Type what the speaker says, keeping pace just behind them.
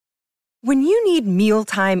When you need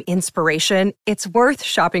mealtime inspiration, it's worth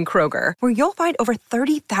shopping Kroger, where you'll find over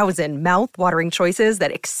 30,000 mouth-watering choices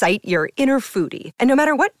that excite your inner foodie. And no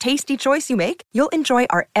matter what tasty choice you make, you'll enjoy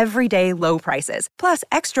our everyday low prices, plus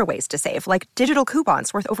extra ways to save, like digital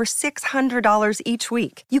coupons worth over $600 each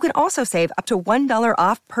week. You can also save up to $1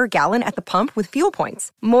 off per gallon at the pump with fuel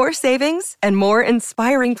points. More savings and more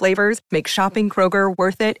inspiring flavors make shopping Kroger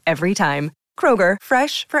worth it every time. Kroger,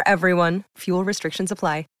 fresh for everyone. Fuel restrictions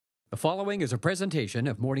apply. The following is a presentation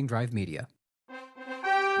of Morning Drive Media.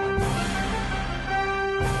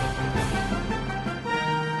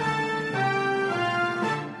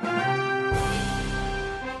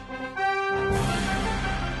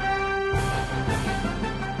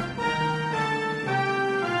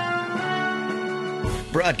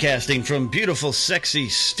 Broadcasting from beautiful, sexy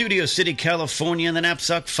Studio City, California in the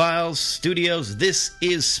Knapsack Files studios, this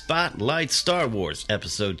is Spotlight Star Wars,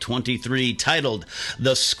 episode 23, titled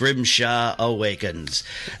The Scrimshaw Awakens.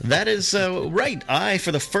 That is right. I,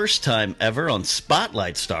 for the first time ever on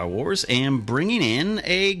Spotlight Star Wars, am bringing in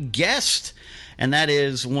a guest. And that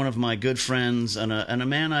is one of my good friends and a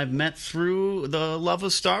man I've met through the love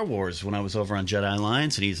of Star Wars when I was over on Jedi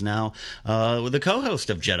Alliance, and he's now the co-host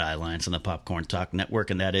of Jedi Alliance on the Popcorn Talk Network,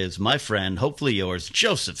 and that is my friend, hopefully yours,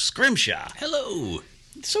 Joseph Scrimshaw. Hello.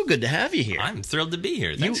 It's so good to have you here. I'm thrilled to be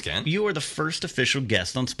here. Thanks, Ken. You are the first official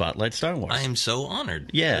guest on Spotlight Star Wars. I am so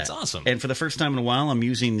honored. Yeah. That's awesome. And for the first time in a while, I'm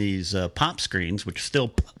using these pop screens, which still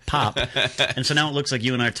pop. And so now it looks like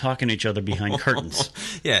you and I are talking to each other behind curtains.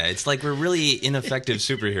 Yeah, it's like we're really ineffective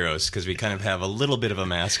superheroes because we kind of have a little bit of a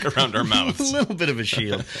mask around our mouths. A little bit of a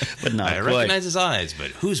shield, but not I quite. recognize his eyes,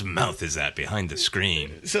 but whose mouth is that behind the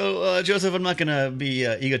screen? So, Joseph, I'm not going to be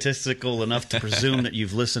egotistical enough to presume that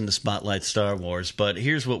you've listened to Spotlight Star Wars, but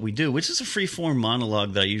here's what we do, which is a free-form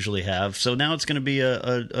monologue that I usually have. So now it's going to be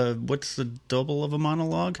a what's the double of a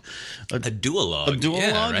monologue? A duologue. A duologue?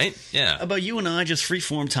 Yeah, right? Yeah. About you and I just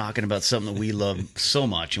free-form talking about something that we love so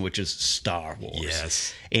much, which is Star Wars.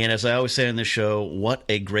 Yes. And as I always say on this show, what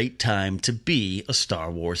a great time to be a Star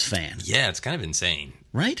Wars fan. Yeah, it's kind of insane.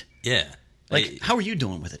 Right? Yeah. How are you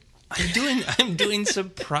doing with it? I'm doing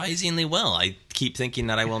surprisingly well. I keep thinking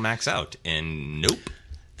that I will max out, and nope.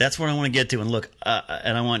 That's what I want to get to. And look,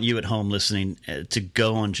 and I want you at home listening to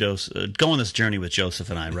go on this journey with Joseph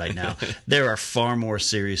and I right now. There are far more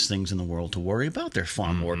serious things in the world to worry about. There are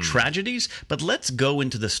far more tragedies. But let's go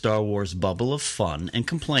into the Star Wars bubble of fun and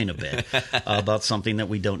complain a bit about something that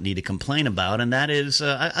we don't need to complain about. And that is,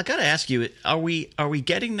 I got to ask you, are we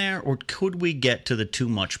getting there, or could we get to the too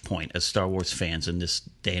much point as Star Wars fans in this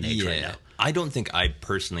day and age right now? I don't think I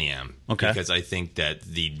personally am. Okay. Because I think that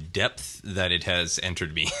the depth that it has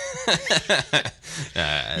entered me.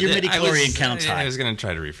 Your midichlorian counts high. I was going to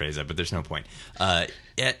try to rephrase that, but there's no point.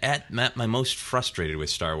 At my most frustrated with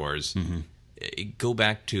Star Wars, go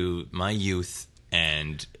back to my youth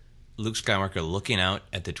and Luke Skywalker looking out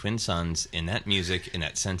at the twin suns in that music, in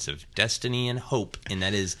that sense of destiny and hope, and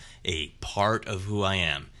that is a part of who I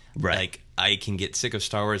am. Right. Like, I can get sick of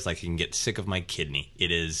Star Wars like I can get sick of my kidney.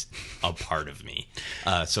 It is a part of me.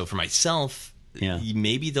 So for myself,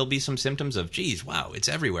 maybe there'll be some symptoms of, geez, wow, it's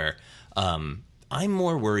everywhere. I'm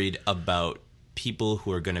more worried about people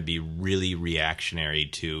who are going to be really reactionary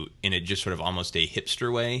to, in a just sort of almost a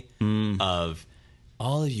hipster way, of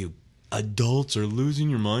all of you adults are losing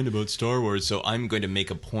your mind about Star Wars, so I'm going to make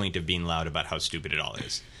a point of being loud about how stupid it all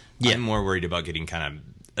is. Yeah. I'm more worried about getting kind of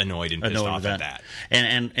annoyed and pissed off at that.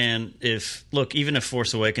 And if even if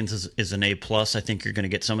Force Awakens is an A+, I think you're going to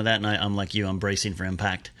get some of that. And I'm like you, I'm bracing for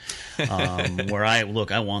impact. Where I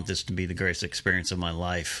want this to be the greatest experience of my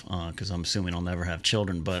life, because I'm assuming I'll never have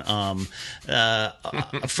children. But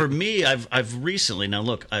for me, I've recently, now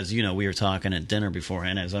look, as you know, we were talking at dinner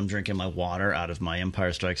beforehand as I'm drinking my water out of my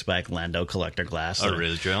Empire Strikes Back Lando collector glass.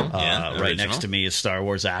 Original. Right next to me is Star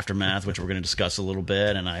Wars Aftermath, which we're going to discuss a little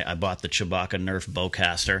bit. And I bought the Chewbacca Nerf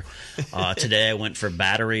bowcaster. Today I went for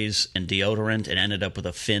batteries and deodorant and ended up with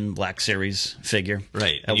a Finn Black Series figure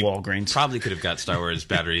at Walgreens. Probably could have got Star Wars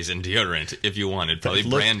batteries and deodorant if you wanted, probably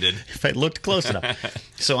branded. If I looked close enough.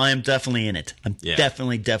 So I am definitely in it. I'm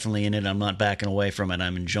definitely in it. I'm not backing away from it.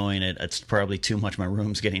 I'm enjoying it. It's probably too much. My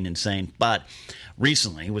room's getting insane. But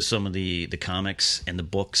recently, with some of the comics and the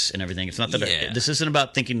books and everything, it's not that this isn't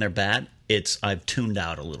about thinking they're bad. It's I've tuned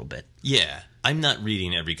out a little bit. Yeah. I'm not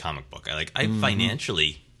reading every comic book. I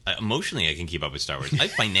financially, emotionally, I can keep up with Star Wars. I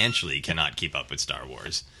financially cannot keep up with Star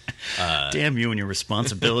Wars. Damn you and your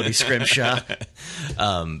responsibility, Scrimshaw.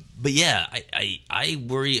 But yeah, I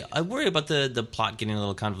worry about the plot getting a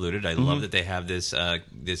little convoluted. I love that they have this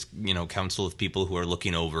council of people who are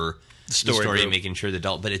looking over story making sure the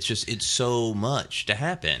adult, but it's so much to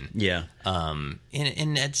happen. Yeah.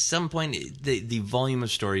 And at some point, the volume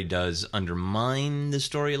of story does undermine the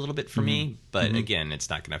story a little bit for me, but again, it's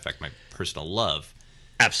not going to affect my personal love.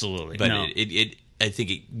 Absolutely. But no. I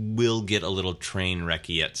think it will get a little train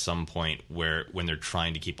wrecky at some point when they're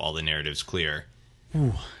trying to keep all the narratives clear.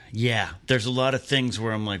 Ooh, yeah, there's a lot of things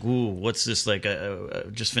where I'm like, ooh, what's this like?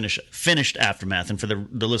 Just finished Aftermath, and for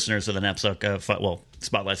the listeners of the Knapsack,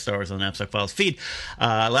 Spotlight Star Wars on the Knapsack Files feed.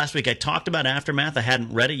 Last week I talked about Aftermath. I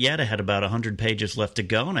hadn't read it yet. I had about 100 pages left to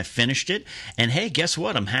go, and I finished it. And hey, guess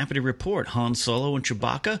what? I'm happy to report Han Solo and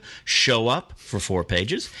Chewbacca show up for 4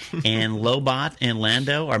 pages, and Lobot and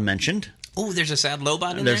Lando are mentioned. Oh, there's a sad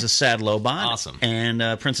Lobot in there? There's a sad Lobot. Awesome. And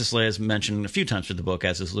Princess Leia is mentioned a few times through the book,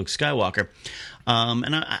 as is Luke Skywalker.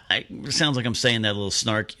 And it sounds like I'm saying that a little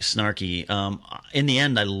snarky. In the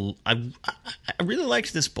end, I really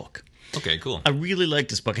liked this book. Okay, cool. I really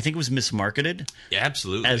liked this book. I think it was mismarketed. Yeah,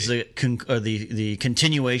 absolutely. As the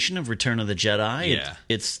continuation of Return of the Jedi. Yeah.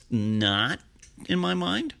 It's not, in my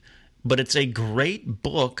mind. But it's a great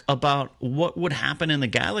book about what would happen in the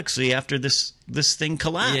galaxy after this thing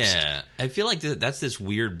collapsed. Yeah, I feel like that's this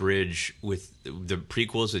weird bridge with the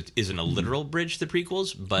prequels. It isn't a literal bridge to the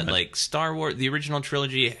prequels, but like Star Wars, the original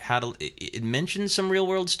trilogy it mentioned some real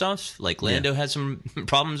world stuff. Like Lando had some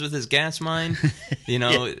problems with his gas mine.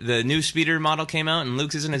 The new speeder model came out, and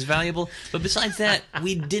Luke's isn't as valuable. But besides that,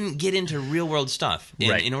 we didn't get into real world stuff.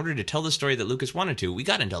 And in order to tell the story that Lucas wanted to, we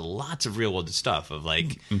got into lots of real world stuff of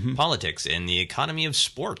like politics and the economy of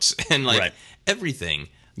sports and like everything.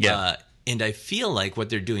 Yeah. And I feel like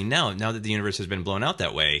what they're doing now that the universe has been blown out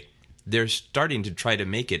that way, they're starting to try to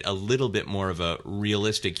make it a little bit more of a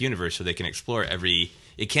realistic universe so they can explore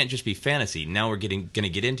it can't just be fantasy. Now we're going to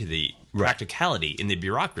get into the practicality in the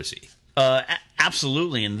bureaucracy.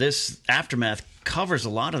 Absolutely. And this Aftermath covers a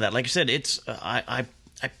lot of that. Like I said, I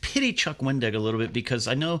pity Chuck Wendig a little bit because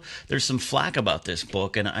I know there's some flack about this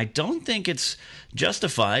book, and I don't think it's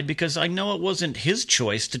justified because I know it wasn't his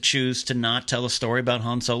choice to choose to not tell a story about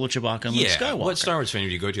Han Solo, Chewbacca, and Luke Skywalker. What Star Wars fan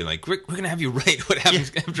would you go to? Like, we're going to have you write what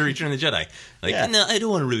happens after Return of the Jedi. Like, no, I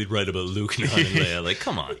don't want to really write about Luke and Han and Leia. Like,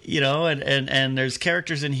 come on. And there's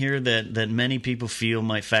characters in here that many people feel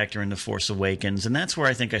might factor into Force Awakens, and that's where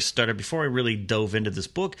I think I started. Before I really dove into this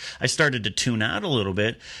book, I started to tune out a little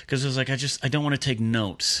bit because it was like, I don't want to take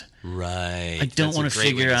notes. Right. I don't want to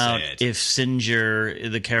figure out if Singer,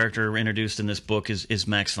 the character introduced in this book, is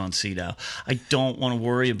Max von Sydow. I don't want to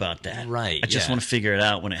worry about that. Right. I just want to figure it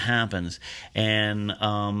out when it happens. And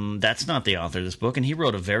that's not the author of this book. And he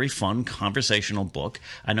wrote a very fun conversational book.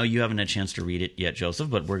 I know you haven't had a chance to read it yet, Joseph,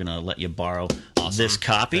 but we're going to let you borrow this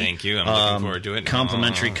copy. Thank you. I'm looking forward to it.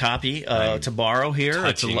 Complimentary copy to borrow here.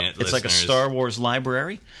 It's like a Star Wars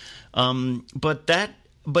library. But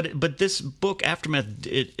this book, Aftermath,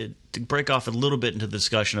 to break off a little bit into the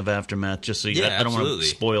discussion of Aftermath, just so I don't want to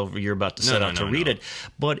spoil what you're about to set out to read it,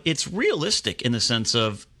 but it's realistic in the sense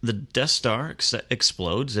of the Death Star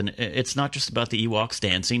explodes, and it's not just about the Ewoks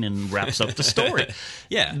dancing and wraps up the story.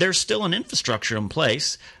 There's still an infrastructure in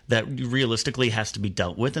place that realistically has to be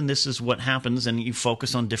dealt with, and this is what happens, and you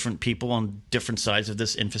focus on different people on different sides of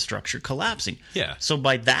this infrastructure collapsing. So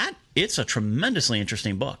by that, it's a tremendously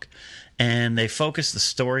interesting book. And they focus, the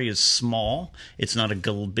story is small. It's not a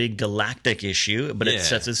big galactic issue, but it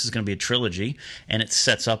sets, this is going to be a trilogy, and it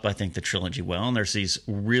sets up, I think, the trilogy well. And there's these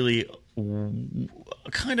really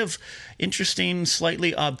kind of interesting,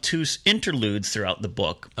 slightly obtuse interludes throughout the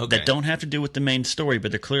book that don't have to do with the main story,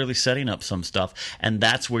 but they're clearly setting up some stuff. And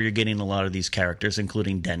that's where you're getting a lot of these characters,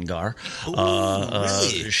 including Dengar,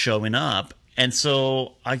 showing up. And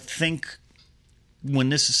so I think when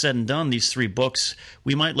this is said and done, these 3 books,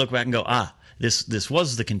 we might look back and go, this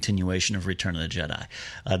was the continuation of Return of the Jedi.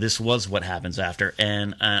 This was what happens after.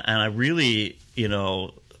 And I really,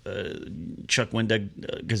 Chuck Wendig,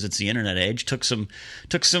 because it's the internet age, took some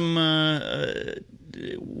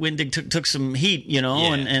Wendig took some heat,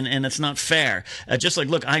 and it's not fair. Just like,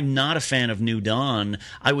 look, I'm not a fan of New Dawn.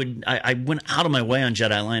 I went out of my way on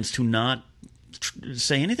Jedi Alliance to not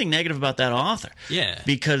say anything negative about that author.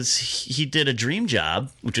 Because he did a dream job,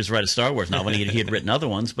 which is write a Star Wars novel, and he had written other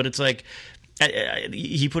ones, but it's like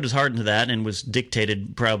he put his heart into that and was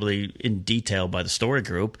dictated probably in detail by the story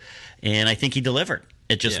group, and I think he delivered.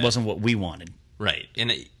 It just wasn't what we wanted. Right.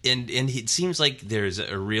 And it seems like there's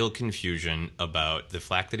a real confusion about the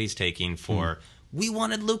flack that he's taking for we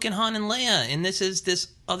wanted Luke and Han and Leia, and this is this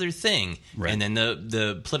other thing. Right. And then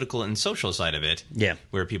the political and social side of it,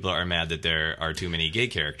 where people are mad that there are too many gay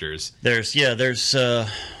characters. There's 3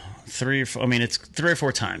 or 4. I mean, it's 3 or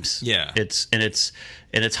 4 times. It's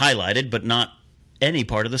highlighted, but not any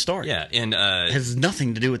part of the story. Yeah, and it has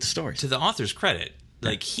nothing to do with the story. To the author's credit,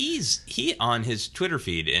 like he on his Twitter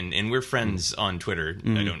feed, and we're friends on Twitter.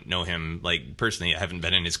 I don't know him like personally. I haven't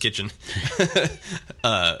been in his kitchen,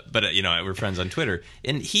 but we're friends on Twitter.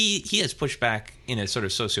 And he has pushed back in a sort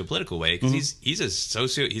of socio-political way because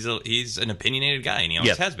he's an opinionated guy, and he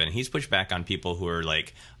always has been. He's pushed back on people who are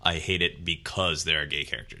like, I hate it because there are gay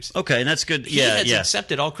characters. Okay, and that's good. He has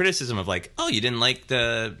accepted all criticism of like, oh, you didn't like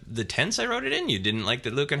the tense I wrote it in. You didn't like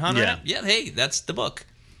that Luke and Han. Yeah. Yeah. Hey, that's the book.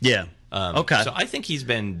 Yeah. Okay. So I think he's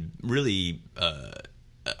been really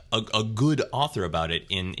a good author about it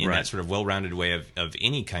in that sort of well-rounded way of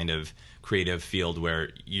any kind of creative field where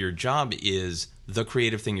your job is the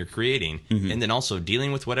creative thing you're creating and then also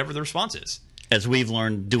dealing with whatever the response is. As we've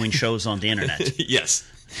learned doing shows on the internet. Yes.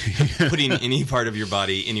 Putting any part of your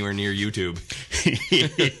body anywhere near YouTube.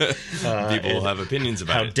 People will have opinions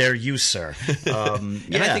about it. How dare you, sir?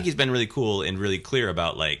 And I think he's been really cool and really clear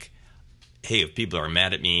about like, hey, if people are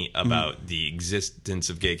mad at me about the existence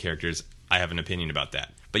of gay characters, I have an opinion about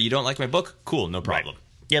that. But you don't like my book? Cool, no problem. Right.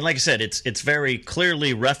 Yeah, like I said, it's very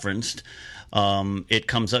clearly referenced. It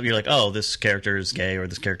comes up, you're like, oh, this character is gay, or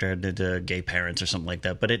this character had gay parents or something like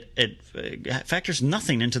that. But it factors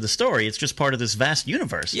nothing into the story. It's just part of this vast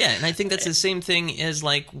universe. Yeah, and I think that's the same thing as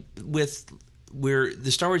like with where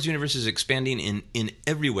the Star Wars universe is expanding in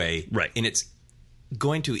every way. Right. And it's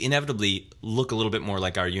going to inevitably look a little bit more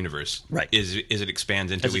like our universe, right? As it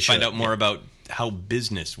expands into, we find out more about how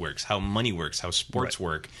business works, how money works, how sports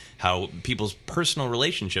work, how people's personal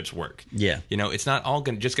relationships work. Yeah, it's not all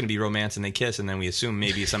just going to be romance and they kiss and then we assume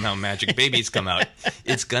maybe somehow magic babies come out.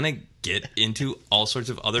 It's going to get into all sorts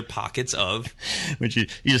of other pockets of. Which you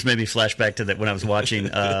just made me flash back to that when I was watching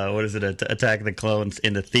Attack of the Clones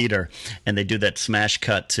in the theater, and they do that smash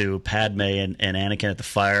cut to Padme and Anakin at the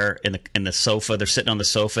fire in the sofa. They're sitting on the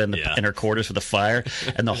sofa in her quarters with the fire,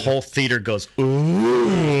 and the whole theater goes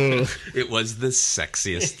ooh. It was the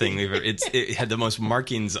sexiest thing we've ever. It had the most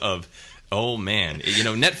markings of. Oh, man.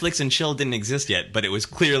 Netflix and chill didn't exist yet, but it was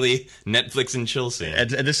clearly Netflix and chill scene. And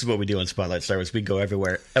this is what we do on Spotlight Star Wars. We go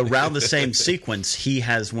everywhere. Around the same sequence, he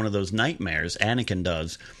has one of those nightmares, Anakin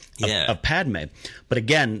does, of Padme. But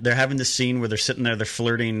again, they're having this scene where they're sitting there, they're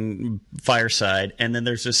flirting fireside, and then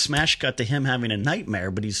there's a smash cut to him having a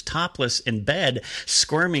nightmare, but he's topless in bed,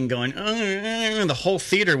 squirming, going, and the whole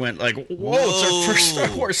theater went like, whoa, it's our first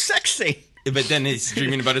Star Wars sex scene. But then he's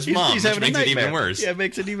dreaming about his mom, which makes it even worse. Yeah, it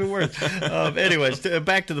makes it even worse. Anyways,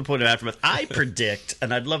 back to the point of Aftermath. I predict,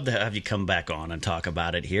 and I'd love to have you come back on and talk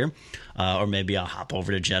about it here, or maybe I'll hop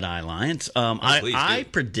over to Jedi Alliance. I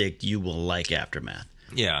predict you will like Aftermath.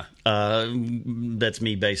 Yeah. That's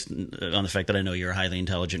me based on the fact that I know you're a highly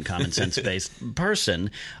intelligent, common sense based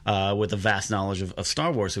person with a vast knowledge of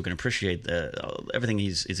Star Wars who can appreciate everything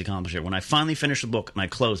he's accomplished here. When I finally finished the book and I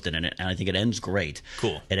closed it, and I think it ends great.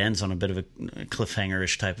 Cool. It ends on a bit of a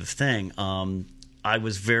cliffhanger-ish type of thing. I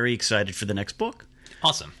was very excited for the next book.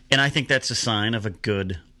 Awesome. And I think that's a sign of a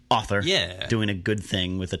good author doing a good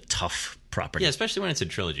thing with a tough property. Yeah, especially when it's a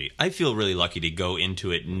trilogy. I feel really lucky to go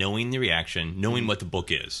into it knowing the reaction, knowing what the book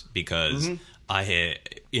is, because I had,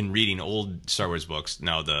 in reading old Star Wars books,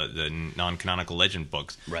 now the non-canonical legend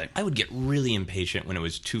books, I would get really impatient when it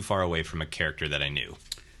was too far away from a character that I knew.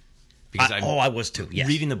 Because I was too. Yes.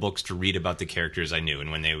 Reading the books to read about the characters I knew,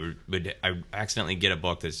 and when I accidentally get a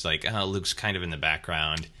book that's like, Luke's kind of in the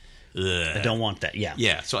background. Ugh. I don't want that. Yeah.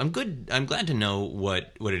 Yeah. So I'm good. I'm glad to know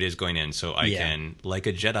what it is going in, so I can, like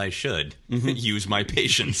a Jedi should, use my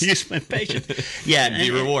patience. Use my patience. Yeah, and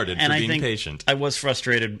be rewarded for being patient. I was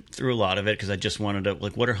frustrated through a lot of it because I just wanted to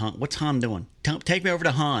what's Han doing? Take me over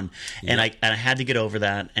to Han. And I had to get over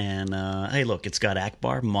that. And hey, look, it's got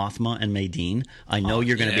Akbar, Mothma, and Maydeen. I know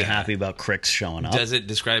you're going to be happy about Crix showing up. Does it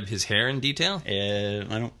describe his hair in detail?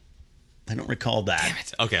 I don't recall that. Damn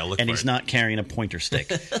it. Okay, I'll look for it. And he's not carrying a pointer stick.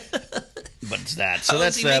 But it's that. So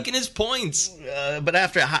that's making his points. But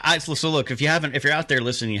so look, if you're out there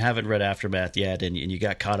listening, you haven't read Aftermath yet, and you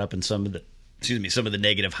got caught up in some of the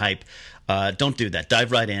negative hype, don't do that.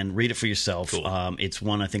 Dive right in, read it for yourself. Cool. It's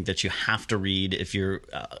one I think that you have to read if you're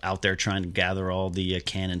out there trying to gather all the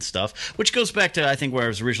canon stuff. Which goes back to I think where I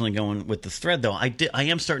was originally going with the thread, though. I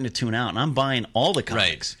am starting to tune out, and I'm buying all the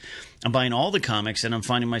comics. Right. I'm buying all the comics, and I'm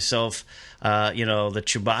finding myself, the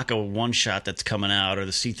Chewbacca one-shot that's coming out, or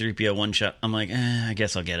the C-3PO one-shot. I'm like, I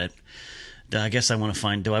guess I'll get it. I guess do I want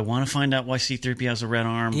to find out why C-3PO has a red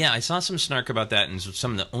arm? Yeah, I saw some snark about that, and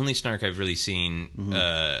some of the only snark I've really seen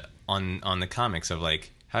on the comics of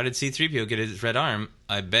like, how did C-3PO get his red arm?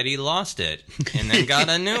 I bet he lost it and then got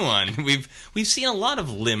a new one. We've seen a lot of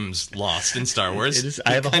limbs lost in Star Wars.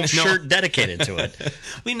 I have a whole shirt dedicated to it.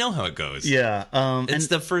 We know how it goes. Yeah. It's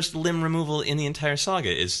the first limb removal in the entire saga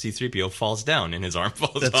is C-3PO falls down and his arm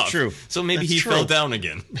falls off. That's true. So maybe he fell down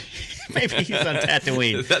again. Maybe he's on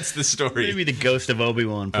Tatooine. That's the story. Maybe the ghost of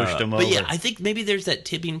Obi-Wan pushed him over. But yeah, I think maybe there's that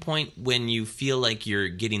tipping point when you feel like you're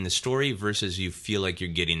getting the story versus you feel like you're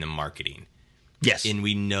getting the marketing. Yes. And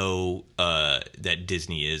we know that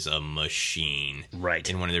Disney is a machine. Right.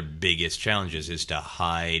 And one of their biggest challenges is to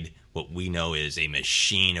hide what we know is a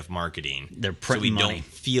machine of marketing. They're printing so we money. don't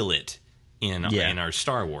feel it in our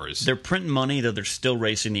Star Wars. They're printing money, though they're still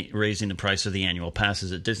raising the price of the annual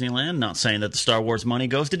passes at Disneyland. Not saying that the Star Wars money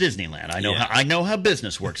goes to Disneyland. I know how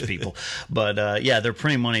business works, people. But they're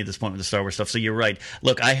printing money at this point with the Star Wars stuff. So you're right.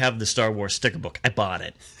 Look, I have the Star Wars sticker book. I bought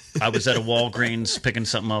it. I was at a Walgreens picking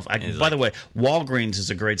something off. By the way, Walgreens is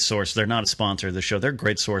a great source. They're not a sponsor of the show. They're a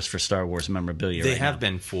great source for Star Wars memorabilia. They have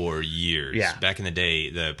been for years. Yeah. Back in the day,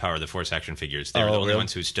 the Power of the Force action figures, they were the only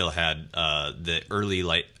ones who still had the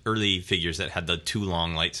early figures that had the too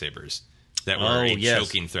long lightsabers that were a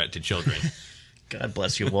choking threat to children. God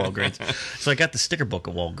bless you, Walgreens. So I got the sticker book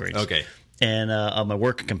at Walgreens. Okay. And on my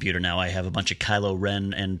work computer now, I have a bunch of Kylo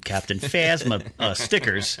Ren and Captain Phasma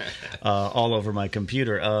stickers all over my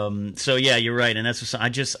computer. So yeah, you're right. And that's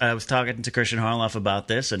what I was talking to Christian Harloff about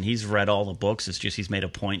this, and he's read all the books. It's just he's made a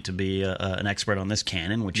point to be an expert on this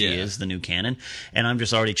canon, which he is, the new canon. And I'm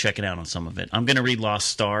just already checking out on some of it. I'm going to read Lost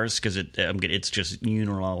Stars because it's just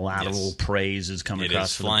unilateral praise is coming across.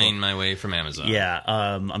 It is flying my way from Amazon. Yeah,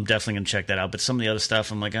 I'm definitely going to check that out. But some of the other stuff,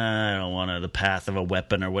 I'm like, I don't want the Path of a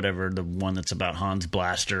Weapon or whatever, the one that's about Han's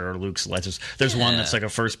blaster or Luke's lightsaber. There's one that's like a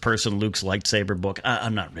first-person Luke's lightsaber book.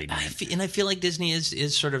 I'm not reading it. And I feel like Disney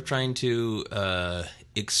is sort of trying to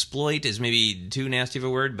exploit is maybe too nasty of a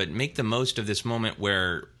word, but make the most of this moment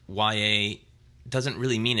where YA doesn't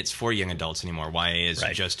really mean it's for young adults anymore. YA is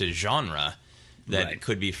just a genre that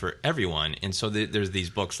could be for everyone. And so there's these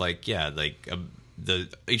books like each of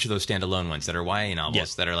those standalone ones that are YA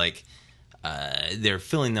novels that are like, they're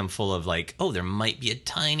filling them full of like, there might be a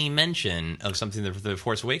tiny mention of something that the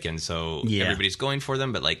Force Awakens, so everybody's going for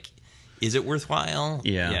them, but like, is it worthwhile?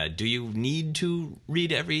 Yeah. Do you need to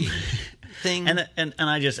read everything? And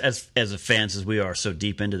I just, as a fans as we are so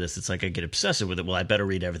deep into this, it's like I get obsessive with it. Well, I better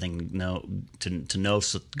read everything to know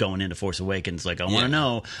going into Force Awakens. Like I want to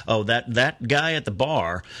know. That guy at the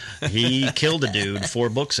bar, he killed a dude 4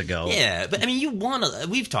 books ago. Yeah, but I mean,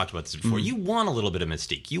 we've talked about this before. You want a little bit of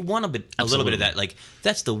mystique. You want a little bit of that. Like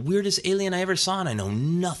that's the weirdest alien I ever saw, and I know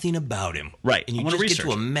nothing about him. Right, and you just get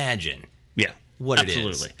to imagine. Yeah. What it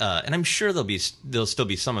is, and I'm sure there'll still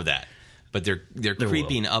be some of that, but they're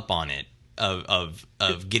creeping up on it of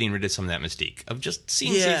getting rid of some of that mystique of just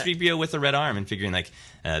seeing C-3PO with a red arm and figuring like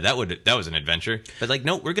that was an adventure, but like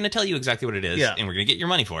no, we're going to tell you exactly what it is, and we're going to get your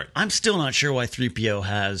money for it. I'm still not sure why 3PO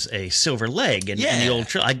has a silver leg in the old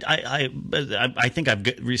trilogy. I think I've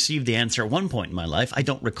received the answer at one point in my life. I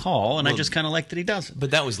don't recall, and I just kind of like that he does it. But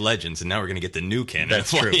that was Legends, and now we're going to get the new canon.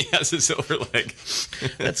 That's true. He has a silver leg.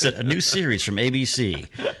 That's a new series from ABC.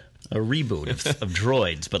 A reboot of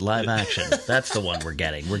Droids, but live action. That's the one we're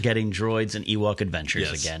getting. We're getting Droids and Ewok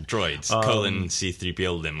Adventures again. Droids,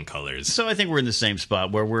 C-3PO limb colors. So I think we're in the same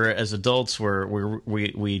spot where we're, as adults,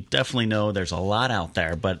 we definitely know there's a lot out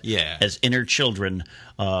there, but as inner children,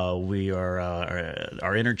 we are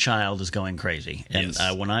our inner child is going crazy. And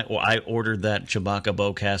when I ordered that Chewbacca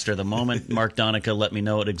bowcaster, the moment Mark Donica let me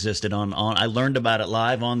know it existed on I learned about it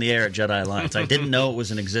live on the air at Jedi Alliance. I didn't know it was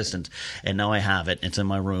in existence, and now I have it. It's in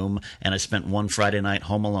my room. And I spent one Friday night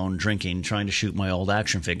home alone drinking, trying to shoot my old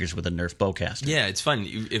action figures with a Nerf bowcaster. Yeah, it's fun.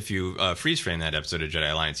 If you freeze frame that episode of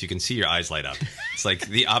Jedi Alliance, you can see your eyes light up. It's like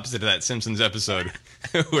the opposite of that Simpsons episode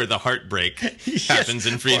where the heartbreak happens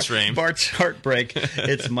in freeze frame. Bart's heartbreak.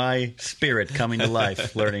 It's my spirit coming to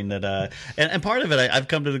life, learning that. And part of it, I've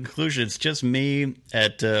come to the conclusion, it's just me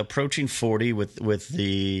at approaching 40 with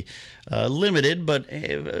the limited but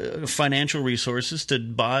financial resources to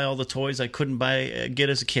buy all the toys I couldn't get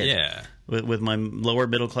as a kid. Yeah. With my lower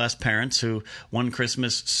middle class parents who one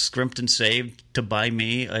Christmas scrimped and saved to buy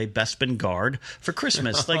me a Bespin Guard for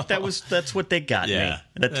Christmas. Like that's what they got me.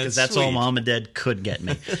 That's all Mom and Dad could get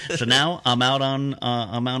me. So now I'm out on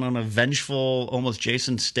a vengeful, almost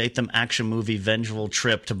Jason Statham action movie vengeful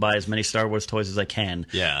trip to buy as many Star Wars toys as I can.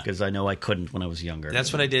 Yeah, because I know I couldn't when I was younger.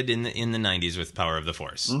 That's what I did in the 90s with Power of the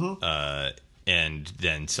Force. And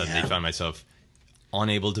then suddenly found myself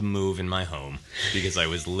unable to move in my home because I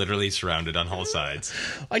was literally surrounded on all sides.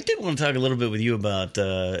 I did want to talk a little bit with you about,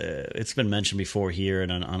 it's been mentioned before here,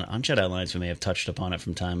 and on Jedi Alliance we may have touched upon it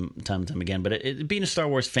from time to time again, but being a Star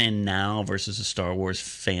Wars fan now versus a Star Wars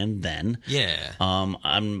fan then. Yeah.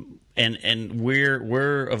 And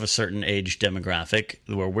we're of a certain age demographic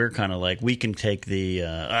where we're kind of like, we can take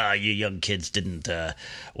the you young kids didn't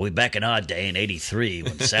back in our day in '83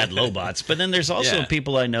 when sad Lobots. But then there's also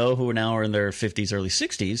people I know who now are in their 50s, early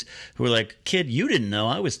 60s who are like, kid, you didn't know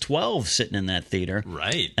I was 12 sitting in that theater,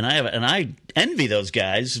 right? And I envy those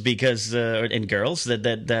guys because and girls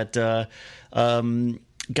that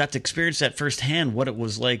got to experience that firsthand, what it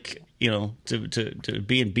was like, to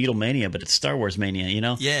be in Beatlemania, but it's Star Wars mania,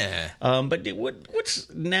 Yeah. But what's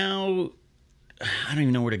now? I don't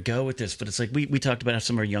even know where to go with this, but it's like we talked about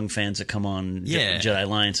some of our young fans that come on Jedi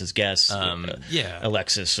Alliance as guests,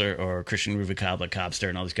 Alexis or Christian Ruvikabla, Cobster,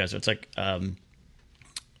 and all these guys. So it's like, do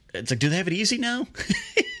they have it easy now?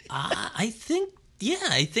 I think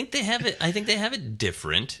they have it. I think they have it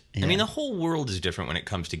different. Yeah. I mean, the whole world is different when it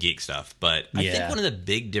comes to geek stuff. But I think one of the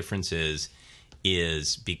big differences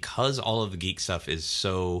is because all of the geek stuff is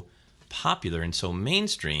so popular and so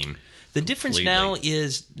mainstream. The difference now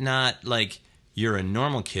is not like you're a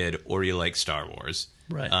normal kid or you like Star Wars.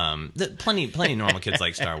 Right. Plenty of normal kids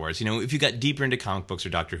like Star Wars. If you got deeper into comic books or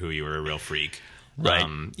Doctor Who, you were a real freak. Right.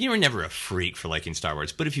 You were never a freak for liking Star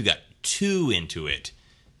Wars. But if you got too into it,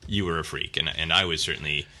 you were a freak, and I was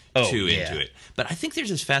certainly too into it. But I think there's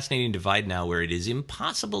this fascinating divide now where it is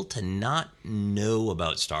impossible to not know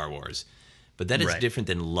about Star Wars, but that is different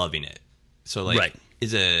than loving it. So, like,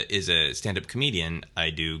 as a stand-up comedian, I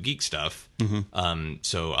do geek stuff. Mm-hmm.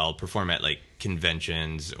 So I'll perform at like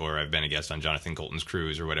conventions, or I've been a guest on Jonathan Colton's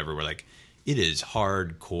cruise or whatever. Where like it is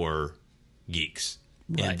hardcore geeks,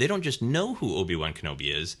 and they don't just know who Obi-Wan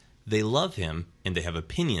Kenobi is. They love him, and they have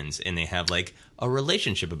opinions, and they have, like, a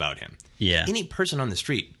relationship about him. Yeah. Any person on the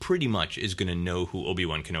street pretty much is going to know who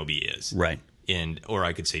Obi-Wan Kenobi is. Right. Or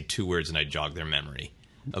I could say 2 words, and I'd jog their memory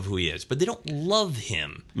of who he is. But they don't love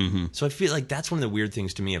him. Mm-hmm. So I feel like that's one of the weird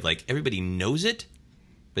things to me of, like, everybody knows it,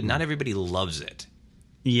 but not everybody loves it.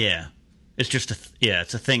 Yeah. It's just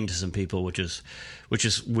it's a thing to some people, which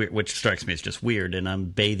weird, which strikes me as just weird. And I'm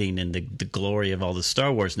bathing in the glory of all the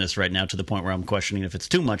Star Warsness right now to the point where I'm questioning if it's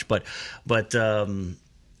too much. But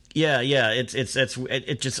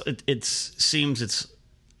it seems it's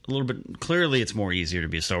a little bit clearly it's more easier to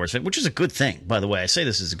be a Star Wars fan, which is a good thing, by the way. I say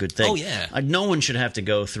this is a good thing. Oh yeah, no one should have to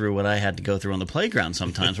go through what I had to go through on the playground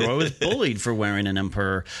sometimes, where I was bullied for wearing an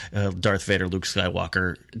Emperor, Darth Vader, Luke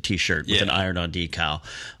Skywalker T-shirt with an iron-on decal,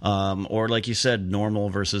 or like you said, normal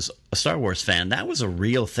versus a Star Wars fan. That was a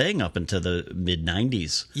real thing up into the mid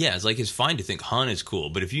 '90s. Yeah, it's fine to think Han is cool,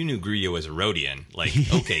 but if you knew Greedo as a Rodian, like,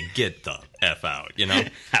 okay, get the F out,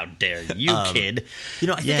 How dare you, kid?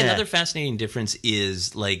 I think another fascinating difference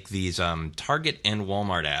is like these Target and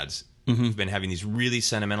Walmart ads. Mm-hmm. We've been having these really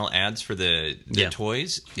sentimental ads for the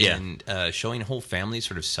toys and showing whole families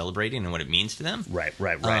sort of celebrating and what it means to them. Right.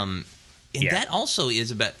 And that also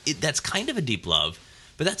is about it. That's kind of a deep love,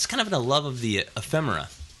 but that's kind of a love of the ephemera,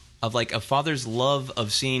 of like a father's love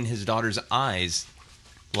of seeing his daughter's eyes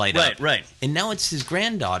light up. Right. And now it's his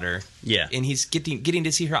granddaughter. Yeah. And he's getting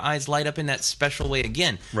to see her eyes light up in that special way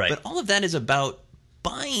again. Right. But all of that is about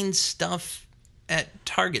buying stuff at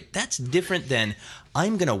Target. That's different than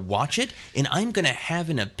I'm going to watch it and I'm going to have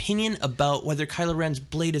an opinion about whether Kylo Ren's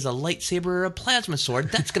blade is a lightsaber or a plasma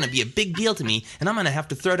sword. That's going to be a big deal to me, and I'm going to have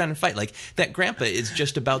to throw down and fight. Like, that grandpa is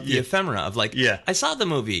just about the ephemera of like, I saw the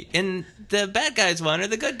movie and the bad guys won or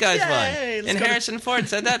the good guys won. And Harrison Ford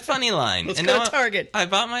said that funny line. Let's and go now to Target. I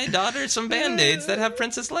bought my daughter some Band-Aids that have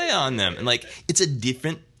Princess Leia on them. And like, it's a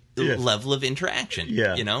different level of interaction,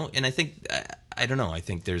 And I think, I don't know, I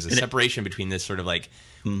think there's a separation between this sort of like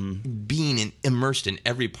being immersed in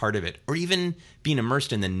every part of it, or even being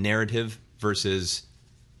immersed in the narrative versus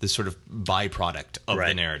the sort of byproduct of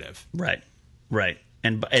the narrative. Right.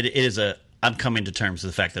 And it is I'm coming to terms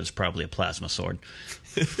with the fact that it's probably a plasma sword.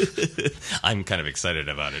 I'm kind of excited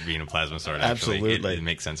about it being a plasma sword. Actually. Absolutely, it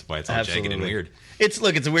makes sense why it's all jagged and weird. It's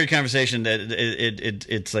a weird conversation. That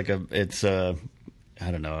it's like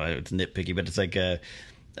I don't know. It's nitpicky, but it's like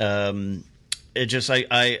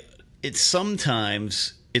it's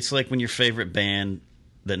sometimes it's like when your favorite band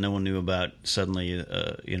that no one knew about suddenly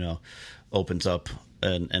opens up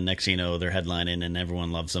and next thing you know, they're headlining and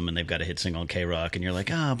everyone loves them and they've got a hit single on K-Rock, and you're like,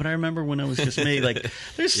 but I remember when it was just me. Like,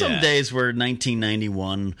 there's some days where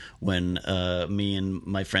 1991, when me and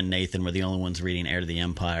my friend Nathan were the only ones reading Heir to the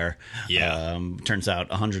Empire. Turns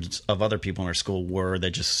out hundreds of other people in our school were. They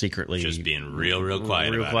just secretly just being real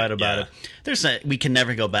quiet about it. We can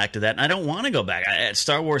never go back to that, and I don't want to go back. At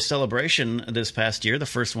Star Wars Celebration this past year, the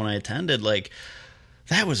first one I attended, like,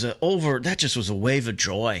 that just was a wave of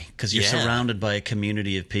joy, because you're surrounded by a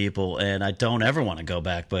community of people, and I don't ever want to go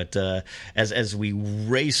back. But as we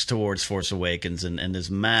race towards Force Awakens and this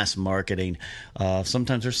mass marketing,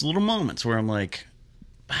 sometimes there's little moments where I'm like,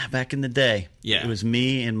 back in the day, it was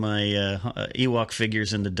me and my Ewok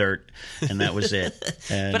figures in the dirt, and that was it.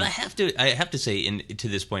 But I have to say, to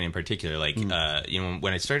this point in particular, like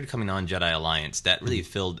when I started coming on Jedi Alliance, that really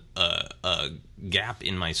filled a gap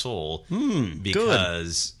in my soul,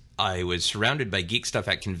 because I was surrounded by geek stuff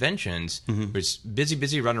at conventions. Was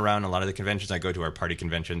busy running around. A lot of the conventions I go to are party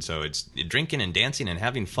conventions, so it's drinking and dancing and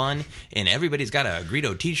having fun. And everybody's got a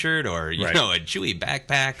Greedo T-shirt, or you know, a Chewie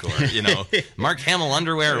backpack, or Mark Hamill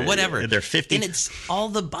underwear, or whatever. They're 50, and it's all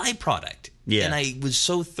the byproduct. Yeah. And I was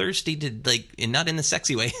so thirsty to, like, and not in the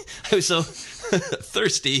sexy way. I was so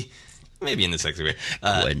thirsty, maybe in the sexy way,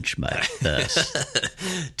 quench my thirst,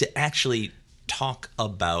 to actually talk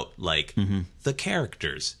about, like, the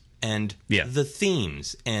characters and the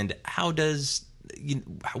themes, and how does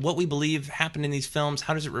what we believe happened in these films,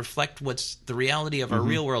 how does it reflect what's the reality of our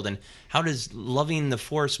real world, and how does loving the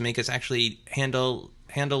Force make us actually handle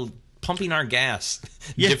pumping our gas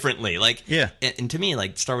differently? Like, and to me,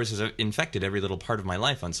 like, Star Wars has infected every little part of my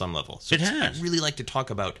life on some level. So it has. I really like to talk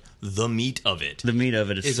about the meat of it. The meat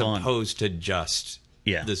of it is as fun, opposed to just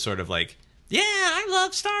the sort of like, I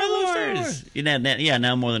love Star Wars.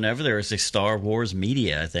 Now more than ever, there is a Star Wars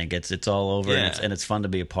media. I think it's all over, and it's fun to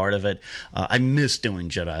be a part of it. I miss doing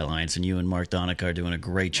Jedi Alliance, and you and Mark Donica are doing a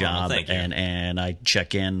great job. Thank you. And I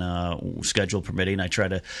check in, schedule permitting. I try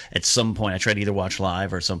to, at some point, either watch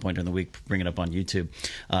live or at some point during the week bring it up on YouTube.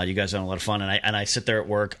 You guys are having a lot of fun, and I sit there at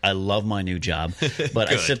work. I love my new job,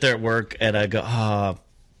 but I sit there at work and I go,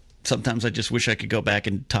 sometimes I just wish I could go back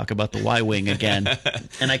and talk about the Y-Wing again.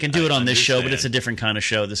 And I can do it on this show, but it's a different kind of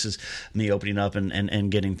show. This is me opening up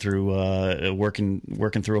and getting through, working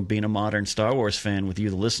through being a modern Star Wars fan with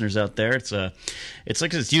you, the listeners out there. It's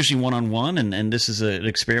like it's usually one-on-one, and this is an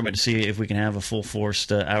experiment to see if we can have a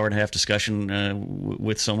full-forced hour-and-a-half discussion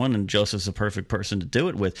with someone, and Joseph's the perfect person to do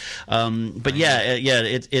it with. But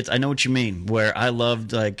it's I know what you mean, where I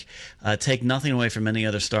loved, like, take nothing away from any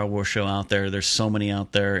other Star Wars show out there. There's so many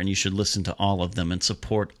out there, and you should listen to all of them and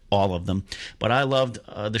support all of them. But I loved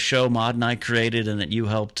the show Maude and I created, and that you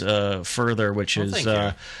helped further, which is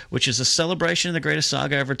a celebration of the greatest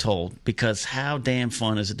saga ever told. Because how damn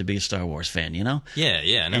fun is it to be a Star Wars fan, you know? Yeah,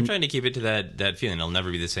 and I'm trying to keep it to that feeling. It'll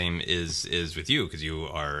never be the same as with you, because you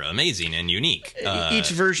are amazing and unique. Each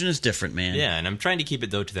version is different, man. Yeah, and I'm trying to keep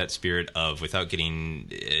it, though, to that spirit of, without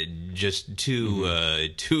getting just too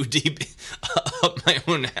deep up my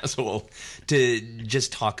own asshole, to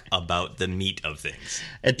just talk about the meat of things.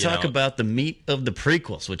 And talk about the meat of the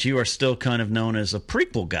prequels, which you are still kind of known as a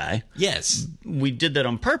prequel guy. Yes. We did that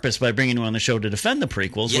on purpose by bringing you on the show to defend the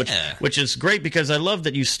prequels, which is great, because I love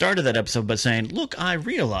that you started that episode by saying, look, I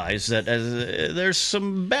realize that there's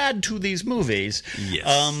some bad to these movies.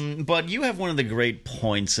 Yes. But you have one of the great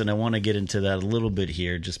points, and I want to get into that a little bit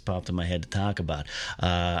here, just popped in my head to talk about.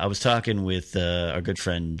 I was talking with our good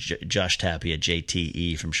friend Josh Tapia,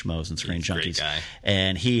 JTE from Schmoes and Screen Junkies,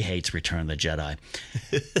 and he hates Return of the Jedi.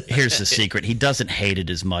 Here's the secret. He doesn't hate it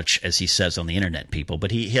as much as he says on the internet, people,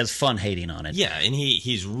 but he has fun hating on it. Yeah, and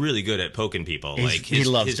he's really good at poking people. He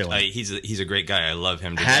loves doing it. He's a great guy. I love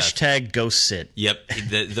him to #, go sit. Yep.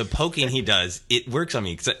 The poking he does, it works on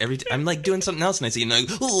me, because every time I'm like doing something else and I see him like,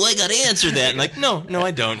 oh, I got to answer that. And like, no,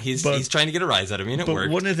 I don't. He's trying to get a rise out of me, and it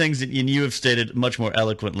worked. One of the things that you have stated much more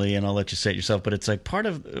eloquently, and I'll let you say it yourself, but it's like part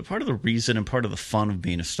of the reason and part of the fun of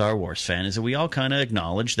being a Star Wars fan is that we all kind of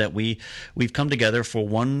acknowledge that we've come together for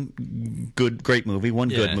one great movie,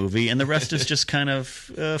 good movie, and the rest is just kind of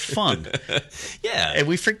fun. Yeah. And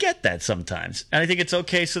we forget that sometimes. And I think it's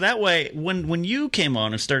okay. So that way, when you came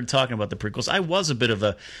on and started talking about the prequels, I was a bit of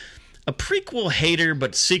a a prequel hater,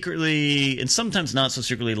 but secretly, and sometimes not so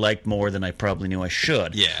secretly, liked more than I probably knew I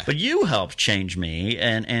should. Yeah. But you helped change me,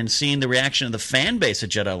 and seeing the reaction of the fan base of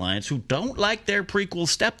Jedi Alliance who don't like their prequel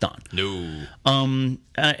stepped on. No.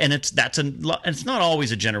 And it's not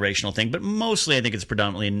always a generational thing, but mostly I think it's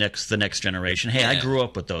predominantly the next generation. Hey, I grew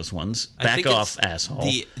up with those ones. Back off,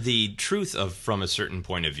 asshole. The truth of from a certain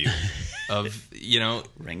point of view, of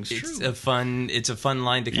rings it's true. It's a fun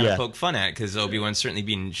line to kind of poke fun at because Obi-Wan's certainly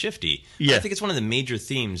being shifty. Yeah. I think it's one of the major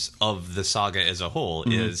themes of the saga as a whole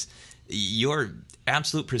is your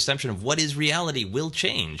absolute perception of what is reality will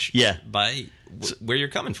change. Yeah. By where you're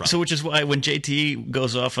coming from. So, which is why when JT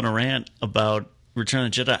goes off on a rant about Return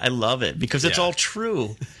of the Jedi, I love it because it's all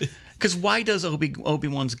true. Because why does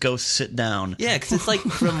Obi-Wan's ghost sit down? Yeah, because it's like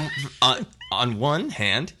on one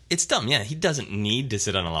hand, it's dumb. Yeah, he doesn't need to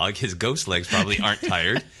sit on a log. His ghost legs probably aren't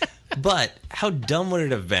tired. But how dumb would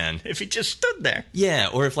it have been if he just stood there? Yeah,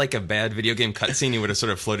 or if like a bad video game cutscene, he would have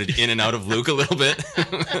sort of floated in and out of Luke a little bit.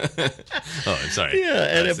 Oh, I'm sorry.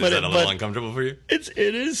 Yeah, is that a little uncomfortable for you? It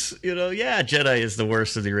is. Jedi is the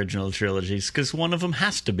worst of the original trilogies because one of them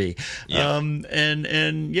has to be. Yeah.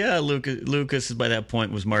 Lucas by that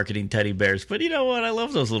point was marketing teddy bears. But you know what? I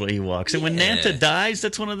love those little Ewoks. And when Nanta dies,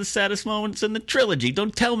 that's one of the saddest moments in the trilogy.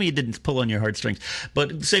 Don't tell me you didn't pull on your heartstrings.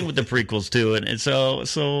 But same with the prequels too. And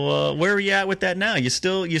so. Where are you at with that now? You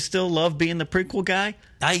still love being the prequel guy?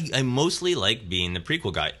 I mostly like being the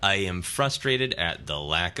prequel guy. I am frustrated at the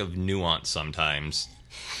lack of nuance sometimes,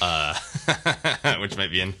 which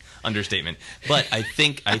might be an understatement. But I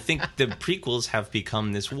think the prequels have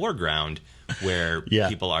become this war ground where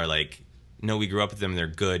people are like, no, we grew up with them, they're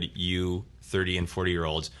good. You 30 and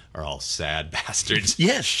 40-year-olds are all sad bastards.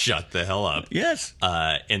 Yes. Shut the hell up. Yes.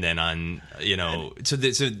 And then so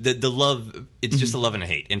the love, it's just a love and a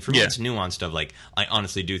hate. And for me, it's nuanced of like, I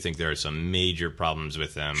honestly do think there are some major problems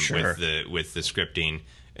with them, with the scripting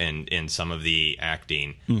and some of the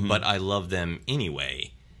acting, but I love them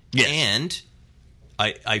anyway. Yes. And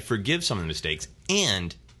I forgive some of the mistakes,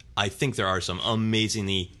 and I think there are some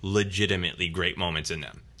amazingly, legitimately great moments in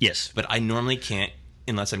them. Yes. But I normally can't,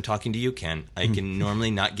 unless I'm talking to you, Ken, I can normally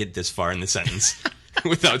not get this far in the sentence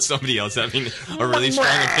without somebody else having a really strong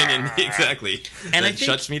opinion. Exactly. And that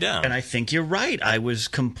shuts me down. And I think you're right. I was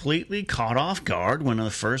completely caught off guard when the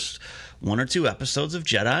first one or two episodes of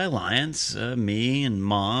Jedi Alliance, me and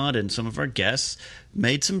Maude and some of our guests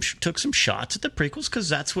took some shots at the prequels because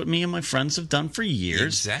that's what me and my friends have done for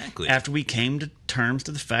years. Exactly. After we came to terms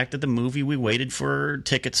to the fact that the movie we waited for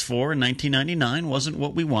tickets for in 1999 wasn't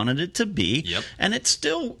what we wanted it to be. Yep. And it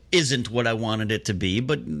still isn't what I wanted it to be.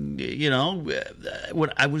 But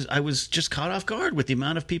what I was just caught off guard with the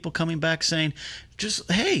amount of people coming back saying, just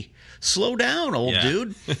hey, slow down, old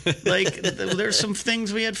dude. Like, there's some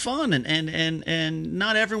things we had fun, and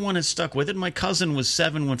not everyone has stuck with it. My cousin was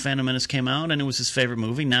 7 when Phantom Menace came out, and it was his favorite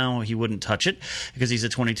movie. Now he wouldn't touch it because he's a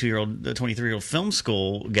 23-year-old film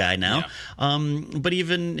school guy now. Yeah. But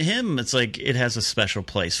even him, it's like it has a special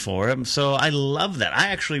place for him. So I love that. I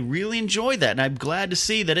actually really enjoy that, and I'm glad to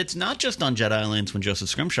see that it's not just on Jedi Alliance when Joseph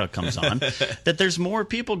Scrimshaw comes on, that there's more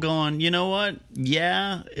people going, you know what?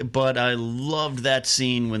 Yeah, but I loved that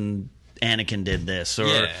scene when Anakin did this,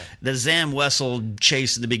 or the Zam Wessel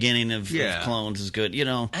chase at the beginning of Clones is good,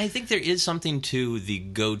 I think there is something to the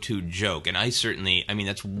go-to joke, and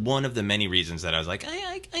that's one of the many reasons that I was like,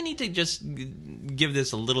 I need to just give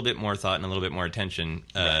this a little bit more thought and a little bit more attention,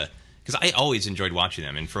 because I always enjoyed watching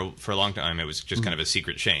them, and for a long time it was just kind of a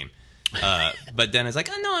secret shame. But then it's like,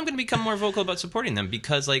 oh no, I'm going to become more vocal about supporting them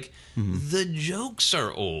because the jokes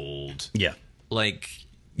are old. Yeah.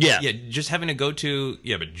 Yeah, just having a go-to,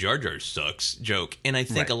 but Jar Jar sucks joke. And I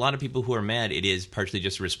think a lot of people who are mad, it is partially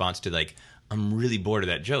just a response to, I'm really bored of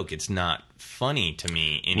that joke. It's not funny to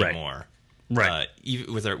me anymore. Right.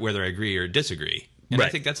 Even whether I agree or disagree. And I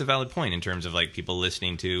think that's a valid point in terms of, people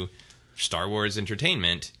listening to Star Wars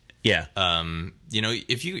entertainment. Yeah.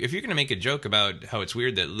 If you're going to make a joke about how it's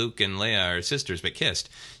weird that Luke and Leia are sisters but kissed,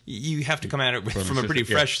 you have to come at it from a pretty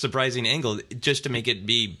fresh, surprising angle just to make it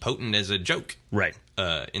be potent as a joke. Right.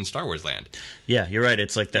 In Star Wars land. Yeah, you're right.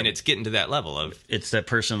 It's like that. And it's getting to that level of... It's that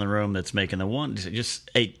person in the room that's making the one. Just,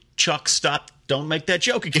 hey, Chuck, stop. Don't make that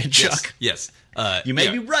joke again, Chuck. Yes. You may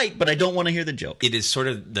be right, but I don't want to hear the joke. It is sort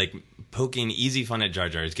of like poking easy fun at Jar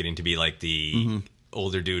Jar is getting to be like the...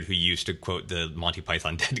 older dude who used to quote the Monty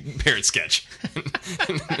Python Dead Parrot sketch.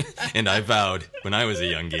 And I vowed when I was a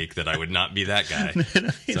young geek that I would not be that guy.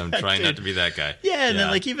 So I'm trying not to be that guy. Yeah, and then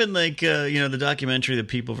like even like the documentary The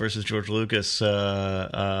People versus George Lucas,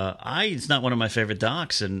 it's not one of my favorite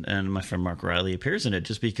docs, and my friend Mark Riley appears in it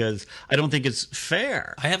just because I don't think it's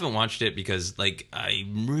fair. I haven't watched it because like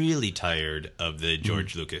I'm really tired of the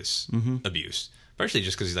George Lucas abuse. Partially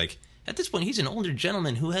just because he's like, at this point, he's an older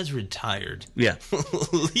gentleman who has retired. Yeah.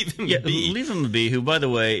 Leave him be. Leave him be, who, by the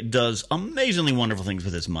way, does amazingly wonderful things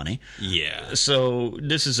with his money. Yeah. So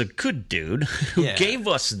this is a good dude who gave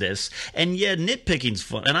us this. And yeah, nitpicking's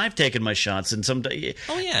fun. And I've taken my shots. And oh,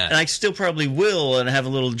 yeah. And I still probably will and have a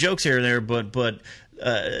little jokes here and there. But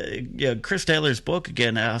Chris Taylor's book,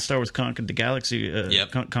 again, How Star Wars Conquered the Galaxy,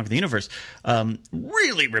 Conquered the Universe,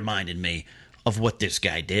 really reminded me of what this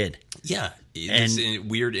guy did. Yeah, it's a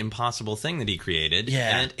weird, impossible thing that he created.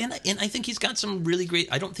 Yeah, and I think he's got some really great.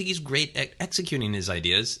 I don't think he's great at executing his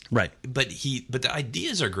ideas, right? But the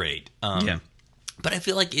ideas are great. But I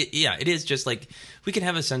feel like it is just like we can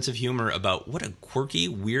have a sense of humor about what a quirky,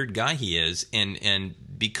 weird guy he is, and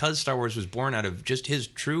because Star Wars was born out of just his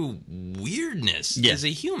true weirdness as a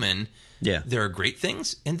human. Yeah, there are great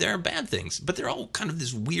things and there are bad things, but they're all kind of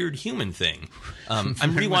this weird human thing. I'm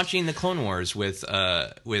rewatching the Clone Wars with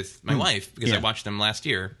my wife because I watched them last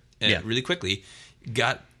year really quickly.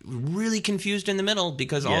 Got really confused in the middle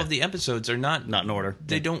because all of the episodes are not in order.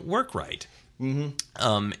 They don't work right.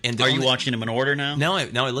 Mm-hmm. And are you watching them in order now? Now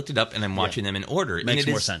I looked it up and I'm watching them in order. It makes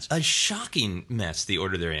more sense. A shocking mess, the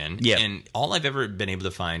order they're in. Yeah. And all I've ever been able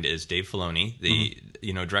to find is Dave Filoni, the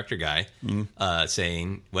director guy,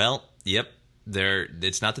 saying, "Well, yep,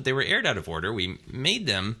 it's not that they were aired out of order. We made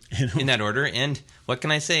them in that order. And what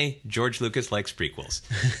can I say? George Lucas likes prequels."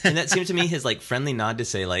 And that seemed to me his like friendly nod to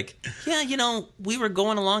say like, yeah, we were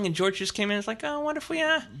going along and George just came in and was like, oh, what if we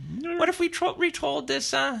retold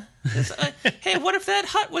this? Hey, what if that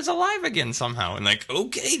hut was alive again somehow? And like,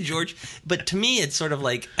 okay, George. But to me, it's sort of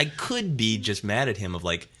like I could be just mad at him of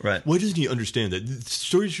like, right. Why doesn't he understand that the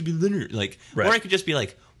story should be linear? Like, right. Or I could just be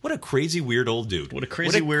like, what a crazy, weird old dude. What a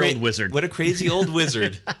crazy, weird old wizard. What a crazy old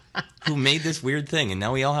wizard who made this weird thing. And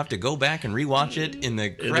now we all have to go back and rewatch it in the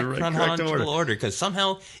correct chronological order. Because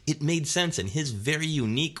somehow it made sense in his very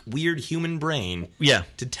unique, weird human brain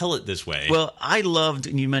to tell it this way. Well, I loved,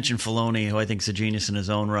 and you mentioned Filoni, who I think is a genius in his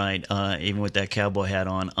own right, even with that cowboy hat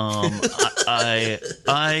on.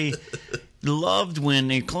 I loved when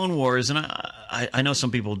in Clone Wars, and I know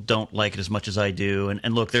some people don't like it as much as I do.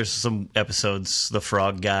 And look, there's some episodes, the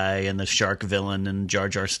frog guy and the shark villain and Jar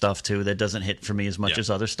Jar stuff too, that doesn't hit for me as much as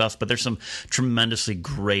other stuff. But there's some tremendously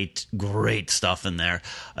great stuff in there,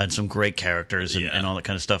 and some great characters and all that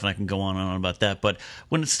kind of stuff. And I can go on and on about that. But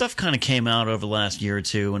when stuff kind of came out over the last year or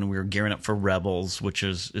two, and we were gearing up for Rebels,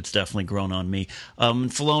 it's definitely grown on me.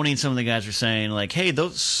 Filoni and some of the guys were saying like, hey,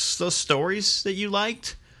 those stories that you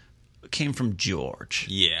liked came from George.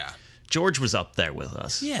 Yeah. George was up there with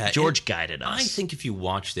us. Yeah. George guided us. I think if you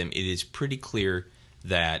watch them, it is pretty clear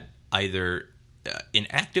that either an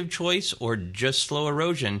active choice or just slow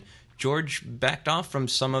erosion, George backed off from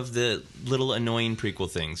some of the little annoying prequel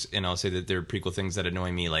things. And I'll say that there are prequel things that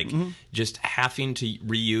annoy me, like just having to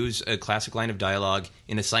reuse a classic line of dialogue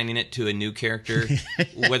and assigning it to a new character,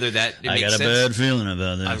 whether that makes sense. I got a bad feeling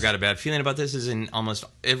about this. I've got a bad feeling about this is in almost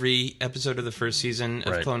every episode of the first season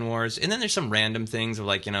of Clone Wars. And then there's some random things of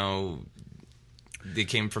like, they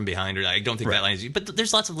came from behind, or I don't think that line is... But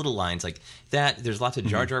there's lots of little lines like that. There's lots of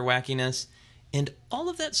Jar Jar wackiness. And all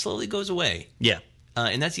of that slowly goes away. Yeah.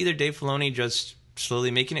 And that's either Dave Filoni just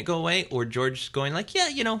slowly making it go away, or George going like,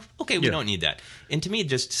 okay, we don't need that. And to me,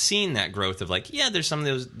 just seeing that growth of like, there's some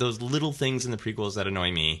of those little things in the prequels that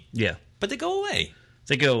annoy me. Yeah. But they go away.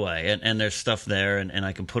 They go away, and there's stuff there, and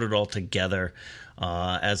I can put it all together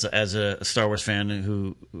as a Star Wars fan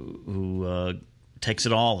who takes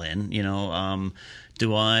it all in,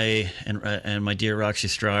 do I and my dear Roxy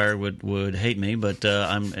Stryer would hate me, but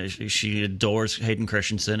she adores Hayden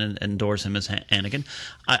Christensen and adores him as Anakin.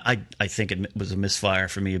 I think it was a misfire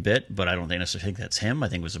for me a bit, but I don't necessarily think that's him. I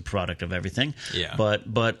think it was a product of everything. Yeah. But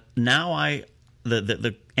now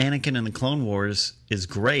the Anakin in the Clone Wars is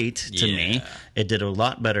great to me. It did a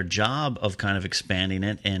lot better job of kind of expanding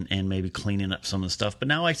it and maybe cleaning up some of the stuff. But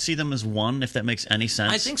now I see them as one, if that makes any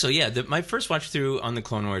sense. I think so, yeah. My first watch through on the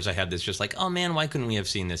Clone Wars, I had this just like, oh man, why couldn't we have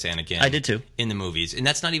seen this Anakin? I did too. In the movies. And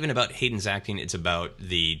that's not even about Hayden's acting. It's about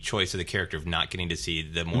the choice of the character of not getting to see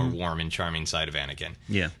the more warm and charming side of Anakin.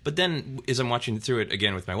 Yeah. But then as I'm watching through it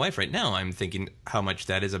again with my wife right now, I'm thinking how much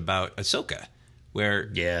that is about Ahsoka, where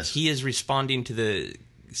he is responding to the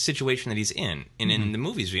situation that he's in. And in the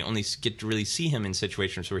movies, we only get to really see him in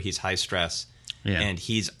situations where he's high stress. Yeah. And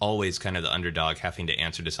he's always kind of the underdog having to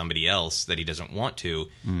answer to somebody else that he doesn't want to.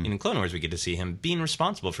 And in Clone Wars, we get to see him being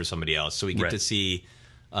responsible for somebody else. So we get to see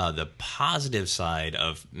the positive side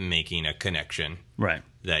of making a connection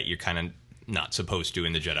that you're kind of not supposed to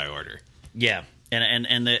in the Jedi Order. Yeah.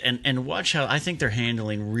 And watch how I think they're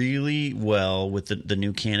handling really well with the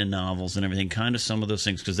new canon novels and everything. Kind of some of those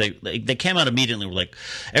things, because they came out immediately. Were like,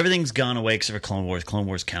 everything's gone away except for Clone Wars. Clone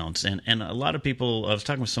Wars counts. And a lot of people. I was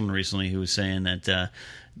talking with someone recently who was saying that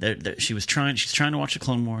she's trying to watch the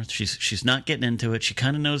Clone Wars. She's not getting into it. She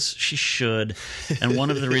kind of knows she should. And one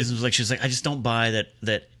of the reasons, like, she's like, I just don't buy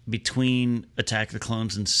that. Between Attack of the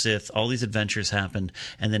Clones and Sith, all these adventures happened,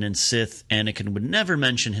 and then in Sith, Anakin would never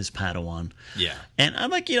mention his Padawan. Yeah, and I'm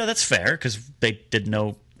like, that's fair, because they didn't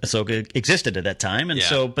know Ahsoka existed at that time, and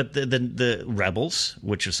so. But the Rebels,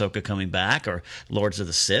 which Ahsoka coming back, or Lords of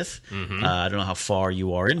the Sith. I don't know how far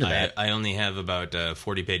you are into that. I only have about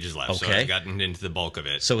 40 pages left, so I've gotten into the bulk of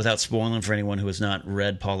it. So without spoiling for anyone who has not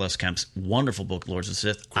read Paul S. Camp's wonderful book, Lords of the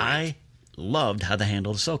Sith, I loved how they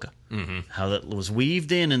handled Ahsoka. How that was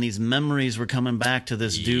weaved in, and these memories were coming back to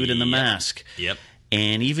this dude in the mask. Yep.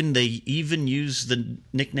 And they used the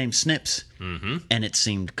nickname Snips, and it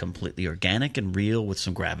seemed completely organic and real with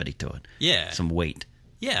some gravity to it. Yeah. Some weight.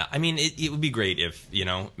 Yeah, I mean, it would be great if,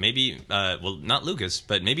 maybe, not Lucas,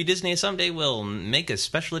 but maybe Disney someday will make a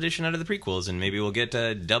special edition out of the prequels, and maybe we'll get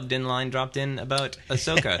a dubbed-in line dropped in about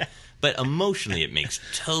Ahsoka. But emotionally, it makes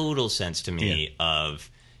total sense to me of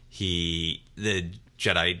the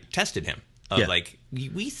Jedi tested him. Like,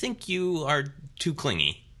 we think you are too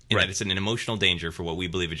clingy, and that it's an emotional danger for what we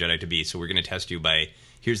believe a Jedi to be, so we're going to test you by,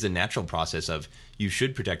 here's the natural process of, you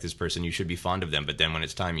should protect this person, you should be fond of them, but then when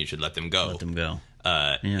it's time, you should let them go. Let them go.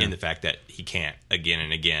 In the fact that he can't, again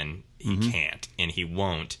and again, he can't, and he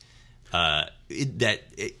won't.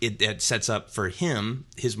 That sets up for him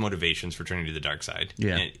his motivations for turning to the dark side.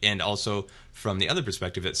 Yeah. And also from the other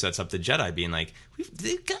perspective, it sets up the Jedi being like,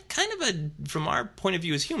 they've got kind of from our point of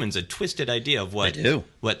view as humans, a twisted idea of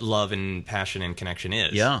what love and passion and connection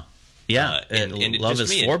is. Yeah. Yeah. And love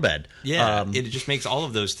is forbid. Yeah. It just makes all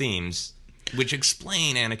of those themes, which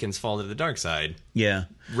explain Anakin's fall to the dark side,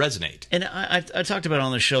 resonate. And I talked about it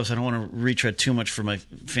on the show, so I don't want to retread too much for my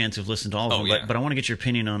fans who've listened to all of them, but I want to get your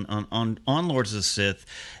opinion on Lords of the Sith,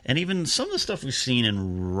 and even some of the stuff we've seen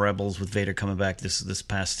in Rebels with Vader coming back this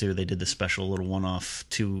past two. They did this special little one-off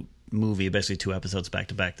movie, basically 2 episodes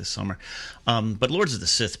back-to-back this summer. But Lords of the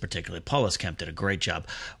Sith particularly, Paul S. Kemp did a great job,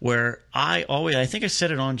 where I think I said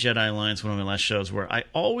it on Jedi Alliance, one of my last shows, where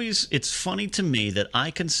it's funny to me that I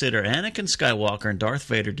consider Anakin Skywalker and Darth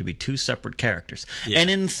Vader to be 2 separate characters. Yeah. And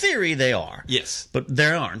in theory, they are. Yes. But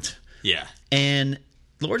they aren't. Yeah. And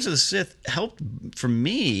Lords of the Sith helped, for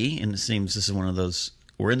me, and it seems this is one of those,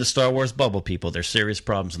 we're in the Star Wars bubble, people. There's serious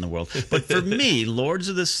problems in the world. But for me, Lords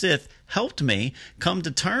of the Sith helped me come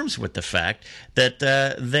to terms with the fact that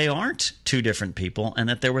they aren't 2 different people, and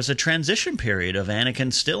that there was a transition period of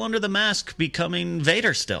Anakin still under the mask becoming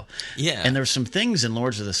Vader still. Yeah. And there were some things in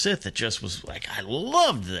Lords of the Sith that just was like, I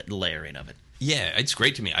loved that layering of it. Yeah, it's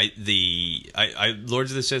great to me. I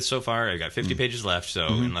Lords of the Sith so far, I got 50 pages left, so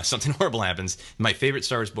unless something horrible happens, my favorite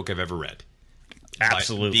Star Wars book I've ever read.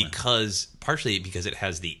 Absolutely. Partially because it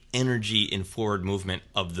has the energy and forward movement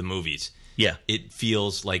of the movies. Yeah. It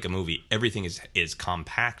feels like a movie. Everything is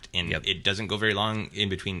compact, and it doesn't go very long in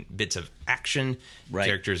between bits of action. Right.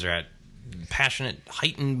 Characters are at passionate,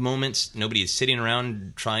 heightened moments. Nobody is sitting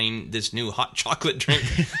around trying this new hot chocolate drink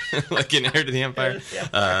like in Heir to the Empire.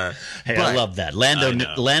 I love that.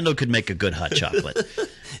 Lando could make a good hot chocolate.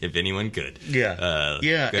 If anyone could. Yeah.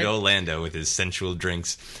 Good old Lando with his sensual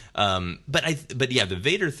drinks. But the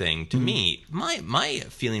Vader thing, to me, my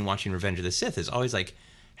feeling watching Revenge of the Sith is always like,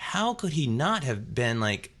 how could he not have been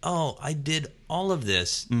like, oh, I did all of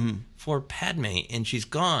this for Padme and she's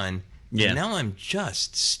gone. Yeah. And now I'm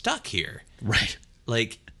just stuck here. Right.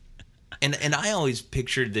 Like, and I always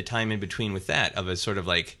pictured the time in between with that of a sort of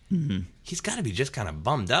like, he's got to be just kind of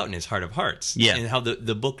bummed out in his heart of hearts. Yeah. And how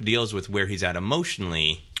the book deals with where he's at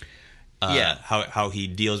emotionally. How he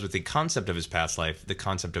deals with the concept of his past life, the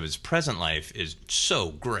concept of his present life is so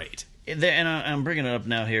great. And I'm bringing it up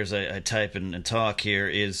now here as I type and talk here,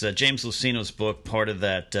 is James Luceno's book, part of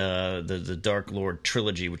that, the Dark Lord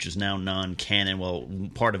trilogy, which is now non-canon. Well,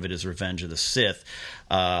 part of it is Revenge of the Sith.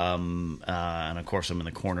 And of course, I'm in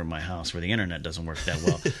the corner of my house where the internet doesn't work that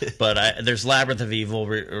well. But there's Labyrinth of Evil,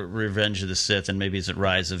 Revenge of the Sith, and maybe is it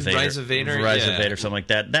Rise of Vader? Rise of Vader, something like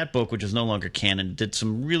that. That book, which is no longer canon, did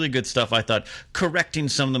some really good stuff. I thought correcting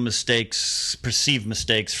some of the mistakes, perceived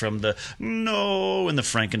mistakes from the in the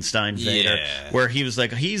Frankenstein Vader, where he was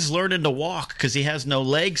like, he's learning to walk because he has no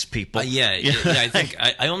legs. People, I think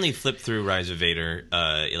I only flipped through Rise of Vader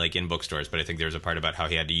like in bookstores, but I think there was a part about how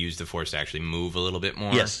he had to use the Force to actually move a little bit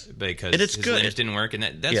more. Yes, because and it's his good. limbs didn't work, and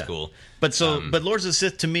that's cool. But but Lords of the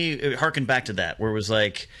Sith, to me, it harkened back to that, where it was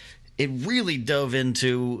like, it really dove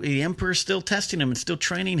into the Emperor still testing him and still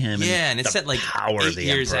training him. And it's set like 8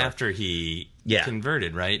 years Emperor. after he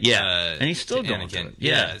converted, right? And he's still going Anakin. through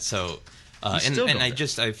it. So.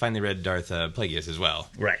 I finally read Darth Plagueis as well,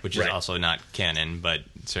 which is also not canon, but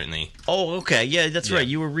certainly. Oh, okay, that's right.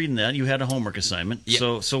 You were reading that. You had a homework assignment.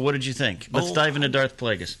 So what did you think? Let's dive into Darth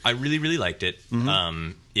Plagueis. I really, really liked it.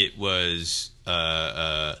 Mm-hmm. It was.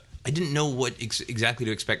 I didn't know what exactly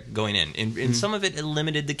to expect going in. And some of it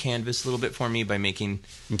limited the canvas a little bit for me by making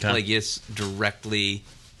Plagueis directly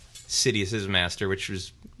Sidious's master, which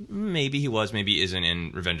was maybe he was, maybe he isn't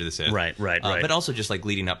in Revenge of the Sith. Right. But also just like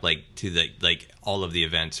leading up to the all of the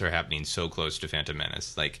events are happening so close to Phantom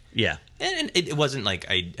Menace. And it wasn't like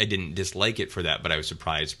I didn't dislike it for that, but I was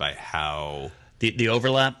surprised by how the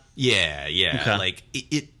overlap. Yeah. Okay. Like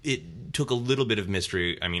it took a little bit of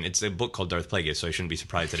mystery. I mean, it's a book called Darth Plagueis, so I shouldn't be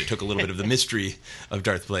surprised that it took a little bit of the mystery of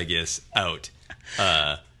Darth Plagueis out.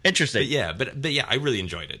 Interesting. But I really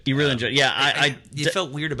enjoyed it. You really enjoyed it? Yeah, it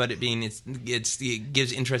felt weird about it being it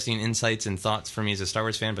gives interesting insights and thoughts for me as a Star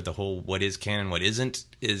Wars fan, but the whole what is canon, what isn't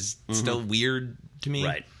is still weird to me.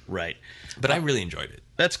 Right. But I really enjoyed it.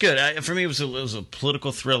 That's good. For me, it was a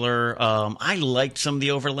political thriller. I liked some of the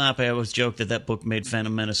overlap. I always joke that book made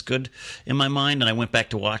Phantom Menace good in my mind, and I went back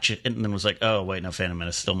to watch it and then was like, oh, wait, no, Phantom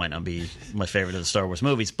Menace still might not be my favorite of the Star Wars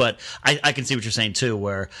movies. But I can see what you're saying, too,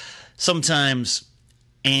 where sometimes...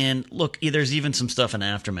 And look, there's even some stuff in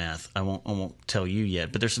Aftermath. I won't tell you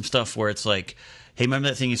yet, but there's some stuff where it's like, hey, remember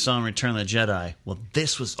that thing you saw in Return of the Jedi? Well,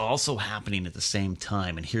 this was also happening at the same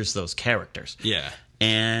time, and here's those characters. Yeah.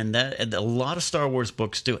 And a lot of Star Wars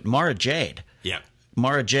books do it. Mara Jade. Yeah.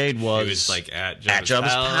 Mara Jade was like at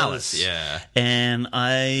Jabba's Palace. Yeah. And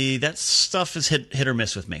that stuff is hit or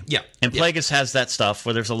miss with me. Yeah. And Plagueis has that stuff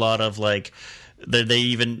where there's a lot of like,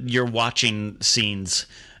 you're watching scenes.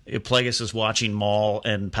 Plagueis is watching Maul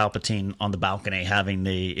and Palpatine on the balcony having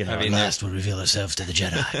the last will reveal ourselves to the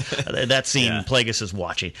Jedi. That scene, Plagueis is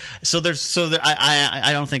watching. I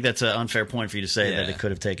don't think that's an unfair point for you to say that it could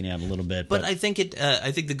have taken you out a little bit. But I think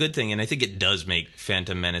I think the good thing, and I think it does make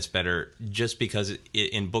Phantom Menace better, just because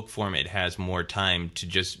in book form it has more time to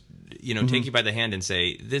just take you by the hand and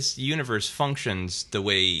say this universe functions the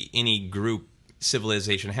way any group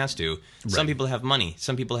civilization has to. Right. Some people have money.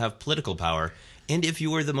 Some people have political power. And if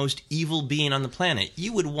you were the most evil being on the planet,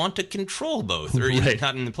 you would want to control both. Or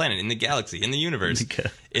not in the planet, in the galaxy, in the universe. Okay.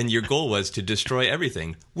 And your goal was to destroy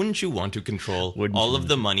everything. Wouldn't you want to control all of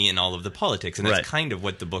the money and all of the politics? And that's kind of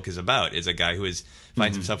what the book is about, is a guy who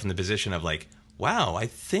finds himself in the position of like, wow, I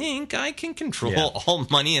think I can control all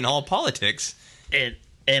money and all politics. And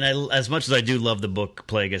as much as I do love the book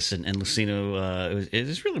Plagueis and Lucino, it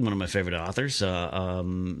is really one of my favorite authors.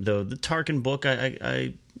 The Tarkin book,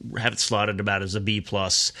 I have it slotted about as a B+.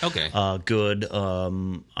 Okay. Good.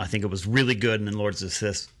 I think it was really good, and then Lords of the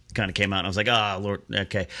Sith kind of came out, and I was like, Lord,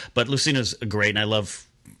 okay. But Lucino's great, and I love,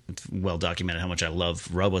 it's well documented how much I love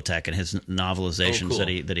Robotech, and his novelizations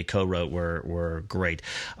that he co-wrote were great.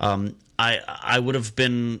 I would have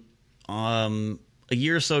been... a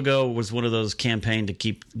year or so ago was one of those campaign to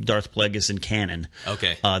keep Darth Plagueis in canon.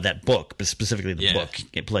 Okay. That book, but specifically the book.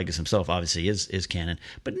 Plagueis himself obviously is canon.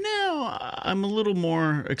 But now I'm a little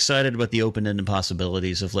more excited about the open-ended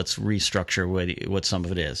possibilities of let's restructure what some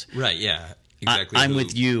of it is. Right, yeah. Exactly. I'm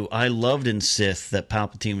with you. I loved in Sith that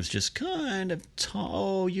Palpatine was just kind of,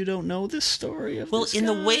 you don't know this story of this in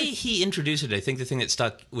guy? The way he introduced it, I think the thing that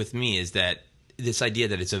stuck with me is that this idea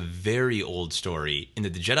that it's a very old story and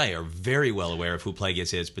that the Jedi are very well aware of who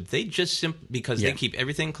Plagueis is, but they just because they keep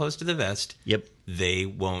everything close to the vest, they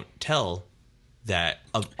won't tell that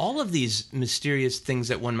of all of these mysterious things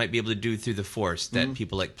that one might be able to do through the Force that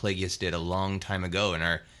people like Plagueis did a long time ago and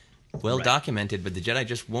are well documented, but the Jedi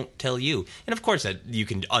just won't tell you. And of course, that you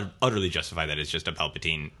can utterly justify that as just a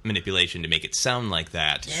Palpatine manipulation to make it sound like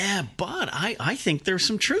that. Yeah, but I think there's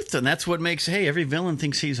some truth to it. And that's what makes, every villain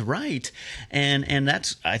thinks he's right. And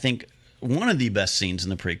that's, I think, one of the best scenes in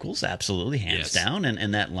the prequels, absolutely, hands Yes. down.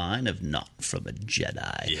 And that line of "not from a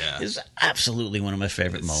Jedi" Yeah. is absolutely one of my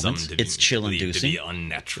favorite moments. Something to be It's chill-inducing. To be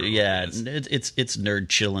unnatural. Yeah, Yes. it's nerd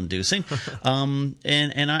chill-inducing.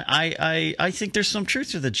 And I think there's some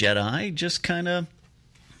truth to the Jedi. Just kind of,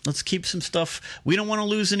 let's keep some stuff. We don't want to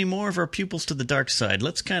lose any more of our pupils to the dark side.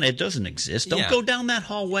 Let's kind of, it doesn't exist. Don't Yeah. go down that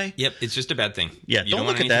hallway. Yep, it's just a bad thing. Yeah, you don't don't look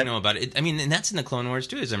want at anything that. to know about it. I mean, and that's in the Clone Wars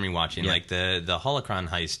too, as I'm rewatching. Yeah. Like the Holocron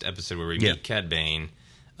heist episode where we Yeah. meet Cad Bane.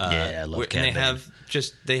 Yeah, I love Cad And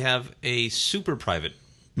Bane. they have a super private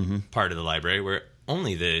Mm-hmm. part of the library where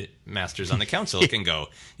only the masters on the council can go,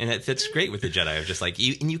 and that fits great with the Jedi. Of just like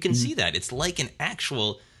you, and you can see that it's like an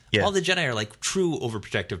actual. Mm-hmm. Yeah. All the Jedi are like true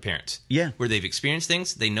overprotective parents. Yeah. Where they've experienced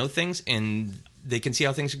things, they know things, and they can see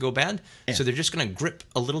how things could go bad. Yeah. So they're just going to grip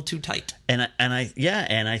a little too tight. And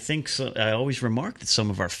I think so. I always remark that some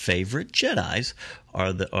of our favorite Jedis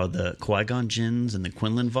are the Qui-Gon Jinns and the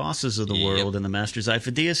Quinlan Vosses of the Yep. world and the Master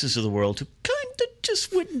Xiphodiuses of the world, who kind of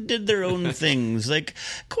just went and did their own things. Like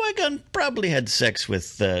Qui-Gon probably had sex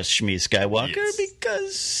with Shmi Skywalker Yes.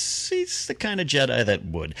 because he's the kind of Jedi that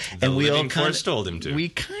would. The and we all living kind Force told him to. We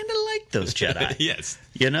kind of like those Jedi. Yes.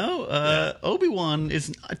 You know, Obi-Wan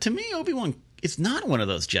is, to me, Obi-Wan is not one of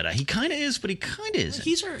those Jedi. He kind of is, but he kind of isn't.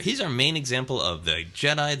 He's our main example of the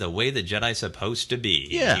Jedi, the way the Jedi's supposed to be.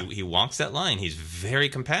 Yeah. He walks that line. He's very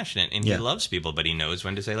compassionate, and Yeah. he loves people, but he knows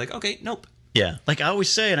when to say, like, okay, nope. Yeah, like I always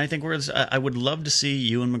say, and I think I would love to see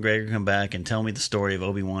Ewan McGregor come back and tell me the story of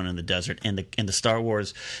Obi-Wan in the desert. And the Star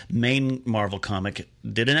Wars main Marvel comic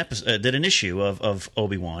did an issue of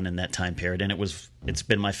Obi-Wan in that time period, and it's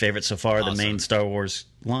been my favorite so far. Awesome. The main Star Wars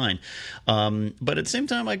line, but at the same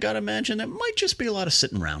time, I gotta imagine that might just be a lot of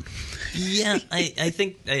sitting around. Yeah, I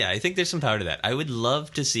think there's some power to that. I would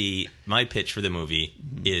love to see, my pitch for the movie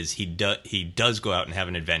is he does go out and have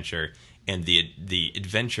an adventure, and the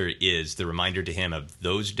adventure is the reminder to him of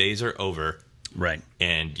those days are over. Right.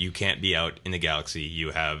 And you can't be out in the galaxy.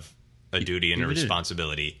 You have a duty and a you do.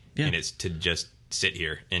 responsibility, Yeah. and it's to just sit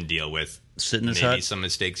here and deal with Sit in his maybe hut. some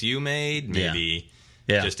mistakes you made, maybe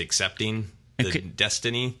Yeah. just accepting And the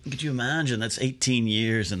destiny. Could you imagine? That's 18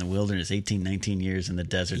 years in the wilderness, 19 years in the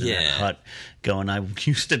desert in that Yeah. hut, going, I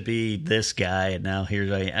used to be this guy, and now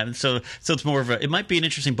here I am. So it's more of it might be an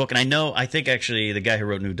interesting book. And I think actually the guy who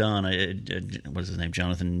wrote New Dawn, what is his name?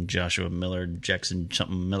 Jonathan Joshua Miller, Jackson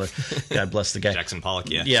something Miller. God bless the guy. Jackson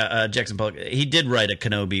Pollock, yeah. Yeah, Jackson Pollock. He did write a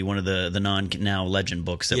Kenobi, one of the non-now legend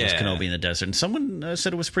books that was Yeah. Kenobi in the desert. And someone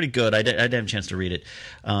said it was pretty good. I didn't have a chance to read it.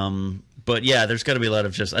 But yeah, there's got to be a lot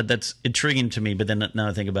of just that's intriguing to me. But then now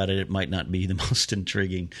I think about it, it might not be the most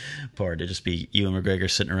intriguing part. It'd just be Ewan McGregor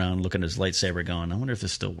sitting around looking at his lightsaber, going, "I wonder if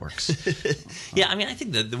this still works." Yeah, I mean, I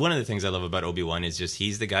think that one of the things I love about Obi-Wan is just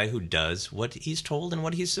he's the guy who does what he's told and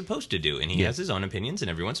what he's supposed to do, and he has his own opinions,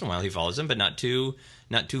 and every once in a while he follows them, but not too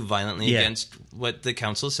violently Yeah. against what the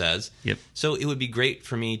council says. Yep. So it would be great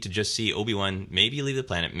for me to just see Obi-Wan maybe leave the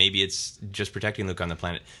planet, maybe it's just protecting Luke on the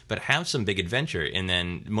planet, but have some big adventure, and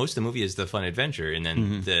then most of the movie is the fun adventure, and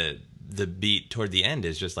then the beat toward the end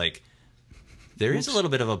is just like there is a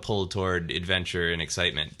little bit of a pull toward adventure and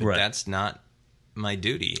excitement, but Right. that's not my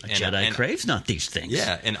duty. A Jedi craves not these things.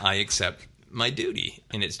 Yeah, and I accept my duty,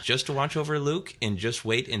 and it's just to watch over Luke and just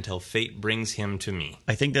wait until fate brings him to me.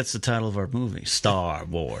 I think that's the title of our movie, Star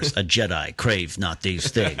Wars. A Jedi craves not these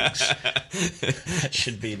things. That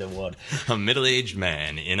should be the one. A middle-aged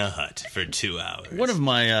man in a hut for 2 hours. One of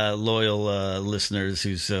my loyal listeners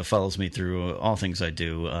who follows me through all things I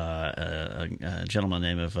do, a gentleman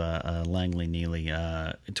named Langley Neely,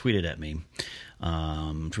 tweeted at me.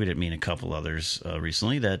 Tweeted at me and a couple others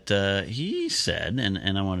recently that he said,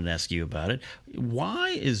 and I wanted to ask you about it, why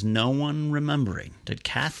is no one remembering that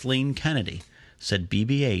Kathleen Kennedy said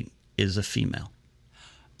BB-8 is a female?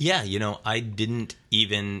 Yeah, I didn't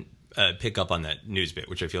even pick up on that news bit,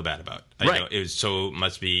 which I feel bad about. Right. It was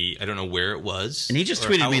must be, I don't know where it was. And he just or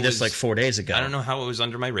tweeted how me it this was- like 4 days ago. I don't know how it was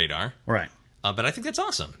under my radar. Right. But I think that's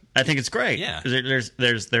awesome. I think it's great. Yeah.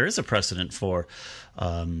 There is a precedent for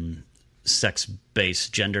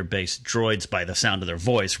sex-based, gender-based droids by the sound of their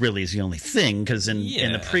voice really is the only thing, because in the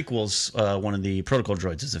Yeah. prequels, one of the protocol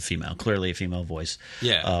droids is a female, clearly a female voice.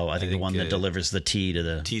 Yeah, I think the one that delivers the tea to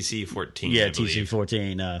the... TC-14, Yeah, I believe.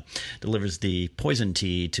 TC-14 delivers the poison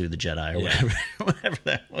tea to the Jedi, or whatever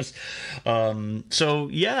that was. So,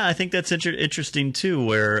 yeah, I think that's interesting, too,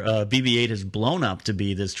 where BB-8 has blown up to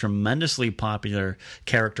be this tremendously popular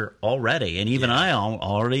character already. And even I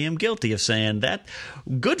already am guilty of saying that.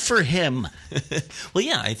 Good for him. Well,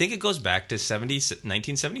 yeah, I think it goes back to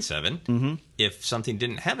 1977. Mm-hmm. If something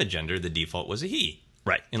didn't have a gender, the default was a he.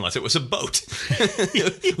 Right. Unless it was a boat,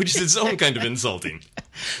 which is its own kind of insulting.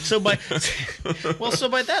 So by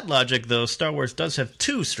that logic, though, Star Wars does have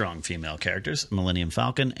two strong female characters, Millennium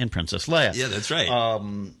Falcon and Princess Leia. Yeah, that's right.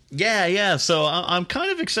 Yeah. So I'm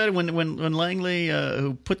kind of excited when Langley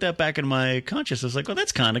who put that back in my conscious. I was like, well,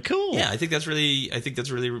 that's kind of cool. Yeah, I think that's really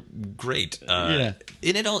great. Yeah,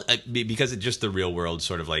 and it all because it's just the real world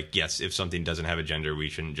sort of like, yes, if something doesn't have a gender, we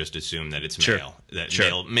shouldn't just assume that it's male.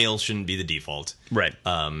 That male shouldn't be the default. Right.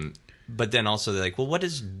 But then also they're like, well, what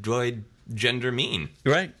does droid gender mean?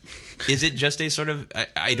 Right. Is it just a sort of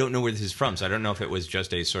I don't know where this is from, so I don't know if it was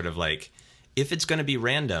just a sort of like, if it's going to be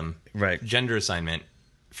random gender assignment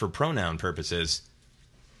for pronoun purposes,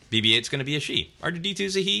 BB-8's going to be a she.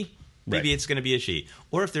 R2-D2's a he. BB-8's going to be a she.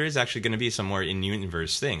 Or if there is actually going to be somewhere in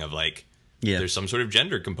universe thing of like, there's some sort of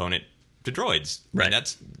gender component to droids. Right. And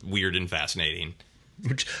that's weird and fascinating.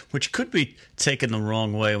 Which could be taken the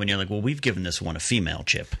wrong way when you're like, well, we've given this one a female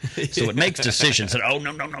chip, so it makes decisions that, oh,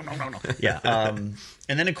 no. Yeah.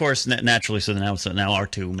 And then, of course, naturally, so now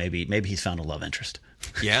R2, maybe he's found a love interest.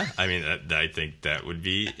 Yeah, I mean, I think that would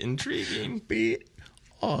be intriguing. Be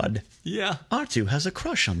odd. Yeah. R2 has a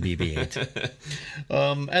crush on BB-8.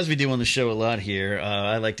 As we do on the show a lot here,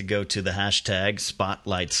 I like to go to the hashtag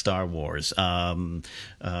Spotlight Star Wars.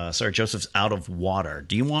 Sorry, Joseph's out of water.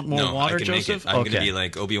 Do you want more water, Joseph? I'm going to be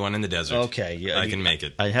like Obi-Wan in the desert. Okay. Yeah, I can make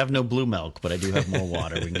it. I have no blue milk, but I do have more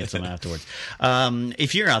water. We can get some afterwards.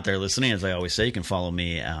 If you're out there listening, as I always say, you can follow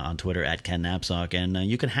me on Twitter at Ken Napzok, and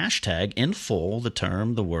you can hashtag in full the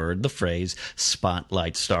term, the word, the phrase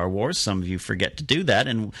Spotlight Star Wars. Some of you forget to do that,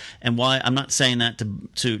 and why I'm not saying that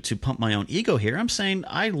to pump my own ego here. I'm saying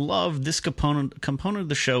I love this component of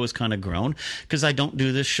the show has kind of grown because I don't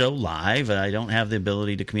do this show live. I don't have the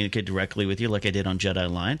ability to communicate directly with you like I did on Jedi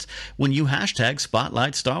Alliance. When you hashtag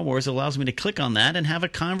Spotlight Star Wars, it allows me to click on that and have a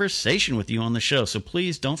conversation with you on the show. So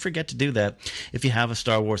please don't forget to do that if you have a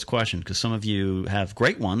Star Wars question, because some of you have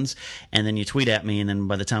great ones, and then you tweet at me, and then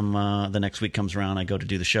by the time the next week comes around, I go to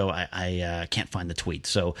do the show, I can't find the tweet.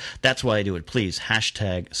 So that's why I do it. Please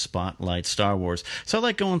hashtag Spotlight Star Wars. So I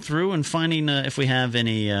like going through and finding if we have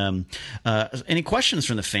any questions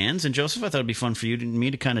from the fans. And Joseph, I thought it'd be fun for you and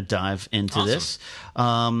me to kind of dive into this.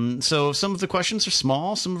 So some of the questions are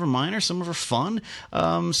small, some of them are minor, some of them are fun.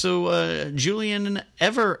 So Julian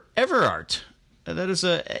Everart, that is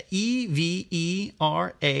Everaert.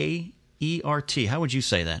 How would you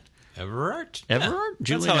say that? Everart? Everart? Yeah,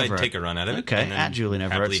 Julian that's how Everart. I take a run at it. Okay, at Julian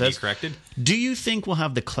Everart says, corrected. do you think we'll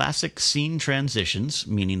have the classic scene transitions,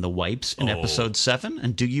 meaning the wipes, in Episode 7?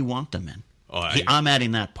 And do you want them in? I'm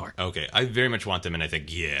adding that part. Okay, I very much want them, and I think,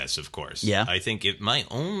 yes, of course. Yeah? I think my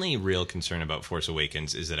only real concern about Force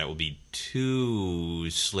Awakens is that it will be too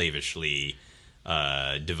slavishly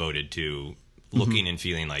devoted to looking and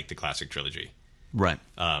feeling like the classic trilogy. Right.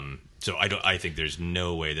 So I think there's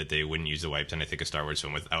no way that they wouldn't use the wipes, and I think a Star Wars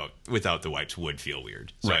film without the wipes would feel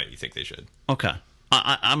weird. So I think they should. Okay.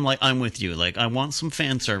 I'm with you. Like, I want some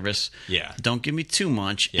fan service. Yeah. Don't give me too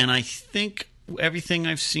much. Yeah. And I think everything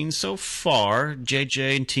I've seen so far,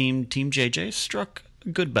 JJ and Team JJ struck a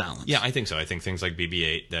good balance. Yeah, I think so. I think things like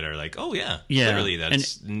BB-8 that are like, clearly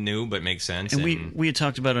that's new but makes sense. And we had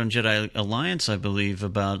talked about on Jedi Alliance, I believe,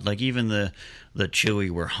 about like even the Chewie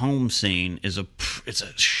we're home scene is it's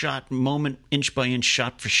a shot moment, inch by inch,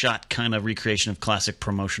 shot for shot kind of recreation of classic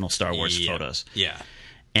promotional Star Wars photos. Yeah.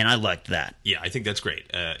 And I liked that. Yeah, I think that's great.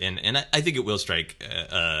 And I think it will strike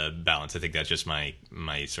a balance. I think that's just my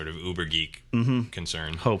sort of uber geek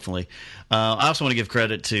concern. Hopefully. I also want to give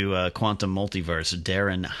credit to Quantum Multiverse,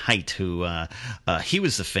 Darren Height, who he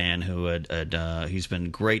was the fan who he's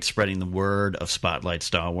been great spreading the word of Spotlight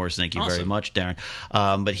Star Wars. Thank you very much, Darren.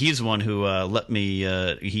 But he's the one who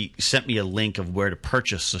he sent me a link of where to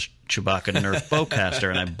purchase the Chewbacca Nerf bowcaster,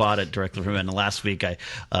 and I bought it directly from him. And last week,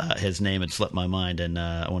 his name had slipped my mind, and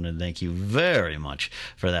I want to thank you very much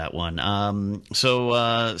for that one.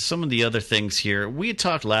 So some of the other things here, we had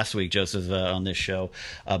talked last week, Joseph, on this show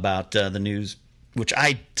about the news, which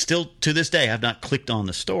I still, to this day, have not clicked on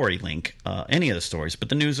the story link, any of the stories, but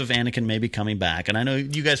the news of Anakin maybe coming back. And I know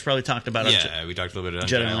you guys probably talked about it. Yeah, we talked a little bit on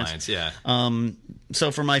Jedi Alliance. Yeah. So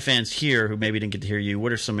for my fans here who maybe didn't get to hear you,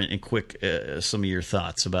 what are some of your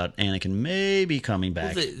thoughts about Anakin maybe coming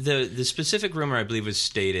back? Well, the specific rumor, I believe, was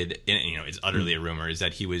stated, it's utterly a rumor, is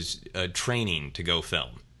that he was training to go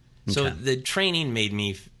film. So the training made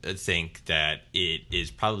me think that it is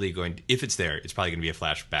probably if it's there, it's probably going to be a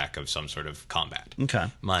flashback of some sort of combat. Okay.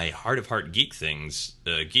 My heart of heart geek things,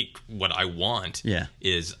 what I want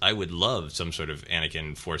is I would love some sort of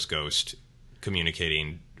Anakin Force Ghost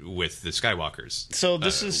communicating with the Skywalkers. So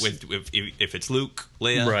this is if it's Luke,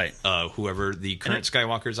 Leia, right? Whoever the current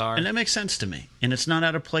Skywalkers are, and that makes sense to me, and it's not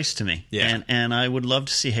out of place to me. Yeah, and I would love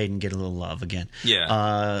to see Hayden get a little love again.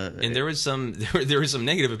 Yeah, and there was some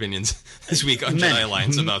negative opinions this week on Jedi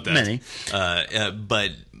Alliance about that. Many,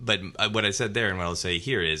 but what I said there and what I'll say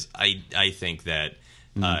here is I think that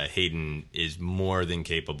Hayden is more than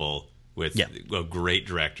capable with a great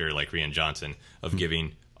director like Rian Johnson of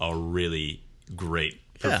giving a really great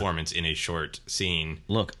performance in a short scene.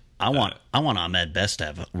 Look, I want Ahmed Best to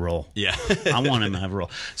have a role. Yeah. I want him to have a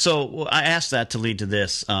role. So I asked that to lead to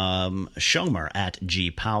this. Shomer at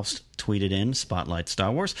G Paust tweeted in Spotlight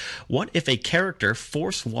Star Wars. What if a character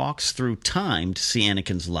force walks through time to see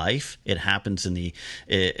Anakin's life? It happens in the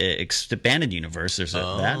expanded universe. There's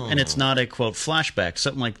that, and it's not a quote flashback.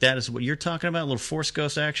 Something like that is what you're talking about. A little Force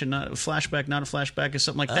Ghost action, not a flashback, not a flashback. Is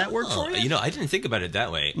something like that work for you? You know, I didn't think about it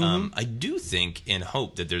that way. I do think and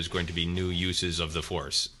hope that there's going to be new uses of the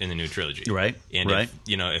Force in the new trilogy. Right. And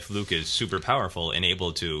if Luke is super powerful and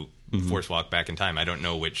able to force walk back in time, I don't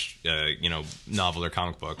know which novel or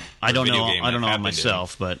comic book. I don't know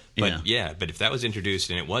myself, but if that was introduced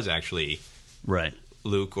and it was actually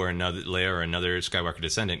Luke or another Leia or another Skywalker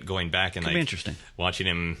descendant going back and could be interesting, watching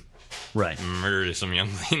him murder some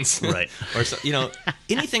younglings, or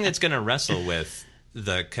anything that's going to wrestle with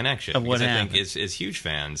the connection, of what because I happened. think as huge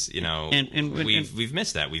fans, we've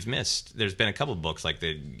missed that. We've missed. There's been a couple of books like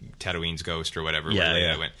the Tatooine's Ghost or whatever. Where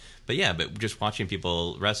Leia went. But just watching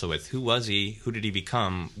people wrestle with who was he, who did he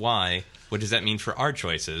become, why, what does that mean for our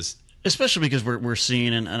choices? Especially because we're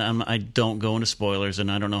seeing, and I don't go into spoilers,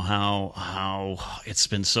 and I don't know how it's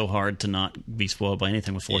been so hard to not be spoiled by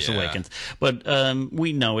anything with Force Awakens. But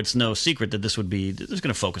we know it's no secret that this is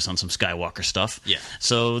going to focus on some Skywalker stuff. Yeah.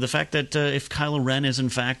 So the fact that if Kylo Ren is in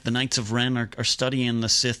fact the Knights of Ren are studying the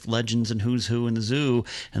Sith legends and who's who in the zoo,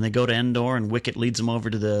 and they go to Endor, and Wicket leads them over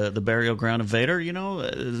to the burial ground of Vader.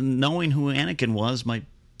 Knowing who Anakin was might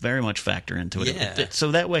very much factor into it. Yeah. So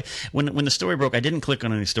that way, when the story broke, I didn't click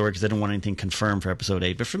on any story because I didn't want anything confirmed for Episode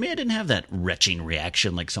 8. But for me, I didn't have that retching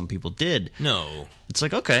reaction like some people did. No. It's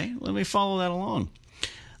like, okay, let me follow that along.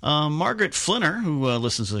 Margaret Flinner, who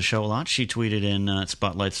listens to the show a lot, she tweeted in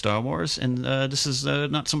Spotlight Star Wars, and this is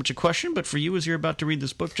not so much a question, but for you as you're about to read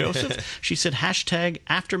this book, Joseph, she said,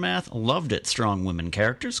 #Aftermath, loved it. Strong women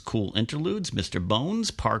characters, cool interludes, Mr. Bones,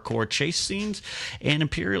 parkour chase scenes, and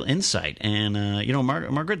Imperial insight. And,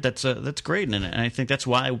 Margaret, that's great, and I think that's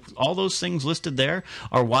why all those things listed there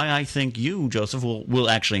are why I think you, Joseph, will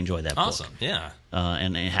actually enjoy that book. Awesome, yeah.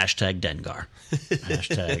 And #Dengar.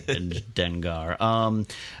 #Dengar.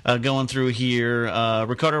 Going through here,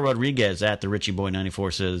 Ricardo Rodriguez at the Richie Boy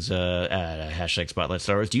 94 says, at #Spotlight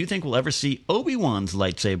Star Wars, do you think we'll ever see Obi-Wan's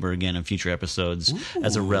lightsaber again in future episodes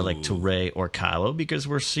as a relic to Rey or Kylo? Because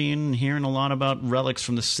we're hearing a lot about relics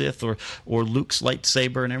from the Sith or Luke's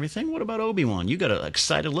lightsaber and everything. What about Obi-Wan? You got an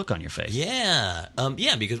excited look on your face. Yeah.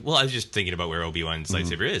 Because I was just thinking about where Obi-Wan's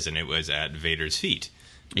lightsaber is, and it was at Vader's feet.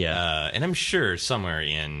 Yeah. And I'm sure somewhere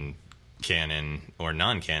in canon or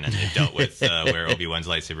non-canon it dealt with where Obi-Wan's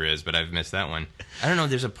lightsaber is, but I've missed that one. I don't know,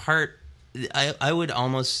 there's a part, I would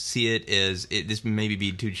almost see it as, this maybe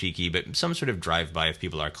be too cheeky, but some sort of drive-by if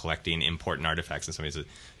people are collecting important artifacts and somebody says,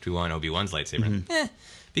 do we want Obi-Wan's lightsaber?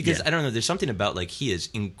 Because I don't know, there's something about, like, he is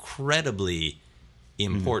incredibly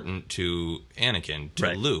important to Anakin,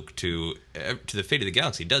 to Luke, to the fate of the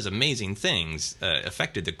galaxy, does amazing things,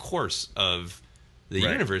 affected the course of the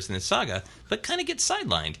universe in this saga, but kind of gets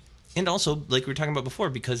sidelined. And also, like we were talking about before,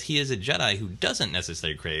 because he is a Jedi who doesn't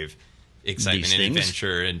necessarily crave excitement and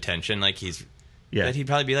adventure and tension, like that he'd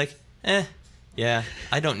probably be like, I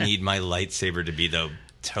don't need my lightsaber to be the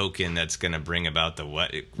token that's going to bring about the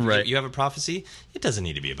what. Right. You have a prophecy? It doesn't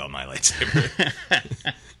need to be about my lightsaber.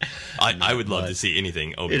 I would love to see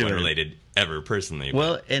anything Obi-Wan related ever, personally.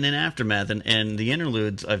 Well, and in Aftermath and the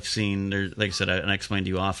interludes I've seen, like I said, and I explained to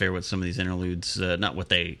you off air what some of these interludes, not what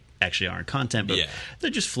they actually are in content, but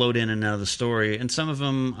they just float in and out of the story. And some of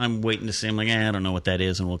them I'm waiting to see. I'm like, I don't know what that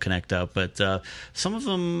is, and we'll connect up. But some of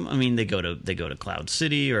them, I mean, they go to Cloud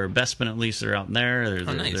City or Bespin. At least they're out there.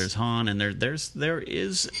 Nice. There's Han, and there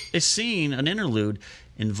is a scene, an interlude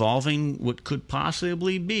involving what could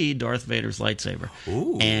possibly be Darth Vader's lightsaber.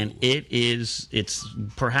 Ooh. And it's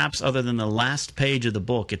perhaps, other than the last page of the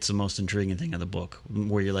book, it's the most intriguing thing of the book,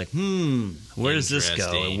 where you're like, where does this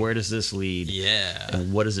go, and where does this lead? Yeah.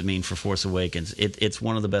 And what does it mean for Force Awakens? It's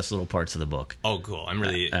one of the best little parts of the book. Oh, cool. I'm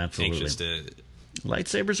really anxious to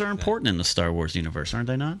Lightsabers are important in the Star Wars universe, aren't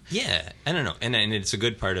they not? Yeah, I don't know, and it's a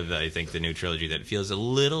good part of I think the new trilogy that feels a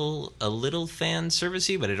little fan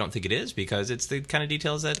servicey, but I don't think it is because it's the kind of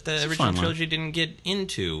details that the original trilogy didn't get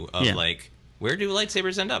into of like. Where do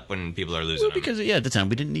lightsabers end up when people are losing them? Because at the time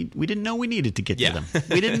we didn't know we needed to get to them.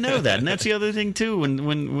 We didn't know that, and that's the other thing too.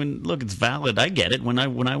 When look, it's valid. I get it. When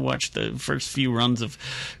I watched the first few runs of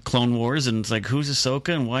Clone Wars, and it's like who's Ahsoka,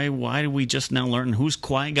 and why do we just now learn who's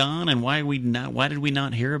Qui-Gon, and why did we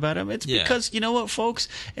not hear about him? It's because you know what, folks.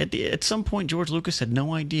 At some point, George Lucas had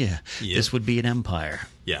no idea this would be an empire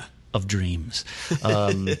of dreams.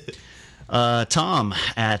 Tom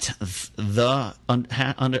at the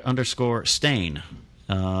underscore Stain.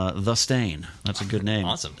 The Stain. That's a good name.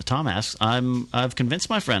 Awesome. Tom asks, I've convinced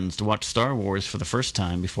my friends to watch Star Wars for the first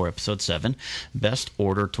time before Episode 7. Best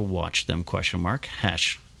order to watch them? ?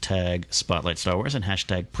 Hashtag Spotlight Star Wars and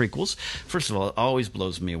hashtag prequels. First of all, it always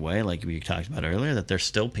blows me away, like we talked about earlier, that there's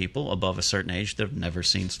still people above a certain age that have never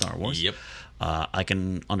seen Star Wars. Yep. I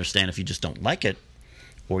can understand if you just don't like it,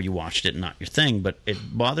 or you watched it, not your thing, but it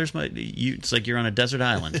bothers it's like you're on a desert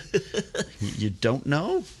island. You don't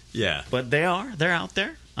know? Yeah. But they're out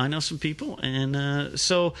there. I know some people, and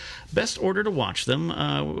so best order to watch them.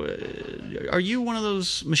 Are you one of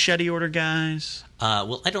those machete order guys?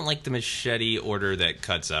 Well, I don't like the machete order that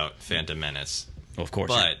cuts out Phantom Menace. Well, of course,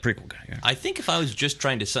 but prequel guy. Yeah. I think if I was just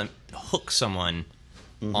trying to hook someone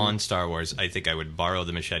on Star Wars, I think I would borrow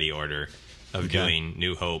the machete order of doing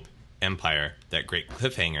New Hope, Empire, that great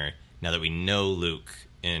cliffhanger. Now that we know Luke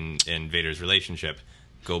and Vader's relationship,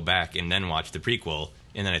 go back and then watch the prequel,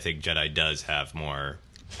 and then I think Jedi does have more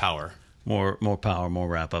power. More power, more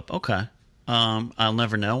wrap up. Okay. I'll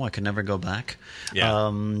never know. I can never go back.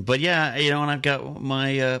 Yeah. But yeah, and I've got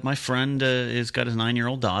my friend has got his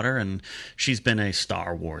 9-year-old daughter, and she's been a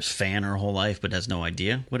Star Wars fan her whole life, but has no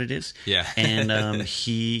idea what it is. Yeah. And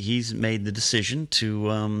he's made the decision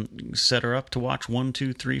to set her up to watch 1,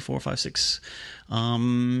 2, 3, 4, 5, 6,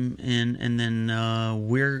 and then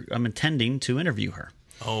I'm intending to interview her.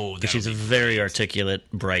 Oh, because she's a very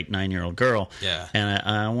articulate, bright 9-year-old girl. Yeah. And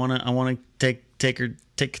I want to take her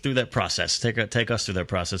through that process. Take us through that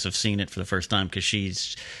process of seeing it for the first time,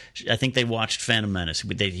 because I think they watched Phantom Menace.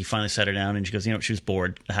 He finally sat her down, and she goes, she was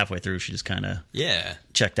bored halfway through. She just kind of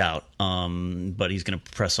checked out. But he's going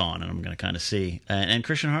to press on, and I'm going to kind of see. And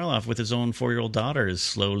Christian Harloff with his own 4-year-old daughter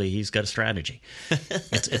he's got a strategy.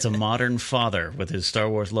 It's a modern father with his Star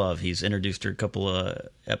Wars love. He's introduced her a couple of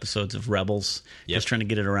episodes of Rebels, just trying to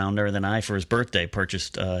get it around her. And then I, for his birthday,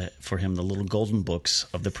 purchased for him the little golden books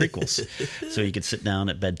of the prequels, so he could sit down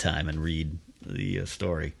at bedtime and read the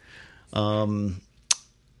story.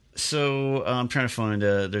 So I'm trying to find.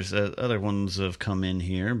 There's other ones have come in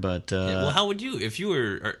here, but well, how would you, if you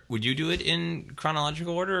were, would you do it in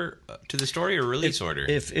chronological order to the story or release order?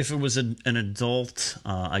 If it was an adult,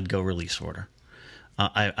 I'd go release order.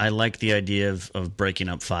 I like the idea of breaking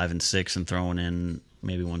up 5 and 6 and throwing in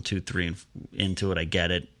maybe 1, 2, 3 into it. I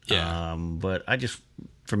get it. Yeah. But I just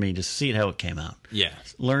see how it came out. Yeah.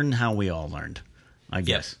 Learn how we all learned, I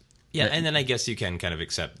guess. Yeah, and then I guess you can kind of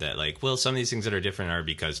accept that, some of these things that are different are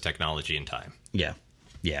because technology and time.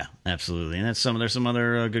 Yeah, absolutely. And there's some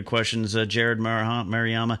other good questions. Jared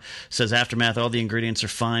Mariyama says, Aftermath, all the ingredients are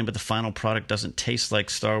fine, but the final product doesn't taste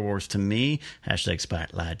like Star Wars to me. Hashtag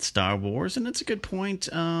Spotlight Star Wars. And that's a good point.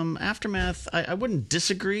 Aftermath, I wouldn't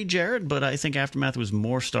disagree, Jared, but I think Aftermath was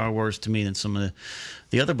more Star Wars to me than some of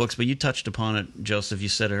the other books. But you touched upon it, Joseph, you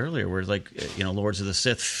said earlier, where Lords of the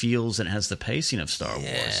Sith feels and has the pacing of Star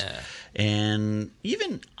Wars. And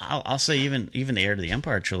I'll say even the Heir to the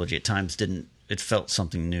Empire trilogy at times it felt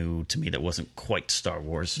something new to me that wasn't quite Star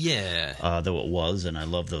Wars. Yeah. Though it was, and I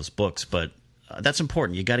love those books. But that's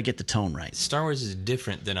important. You got to get the tone right. Star Wars is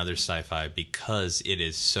different than other sci-fi because it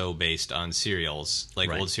is so based on serials,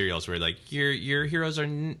 old serials where your heroes are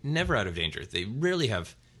never out of danger. They rarely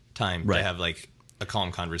have time to have a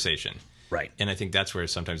calm conversation. Right. And I think that's where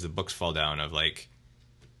sometimes the books fall down of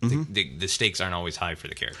the stakes aren't always high for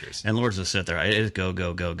the characters. And Lords of the Sith, it is go,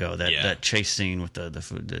 go, go, go. That chase scene with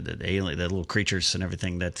the alien, the little creatures and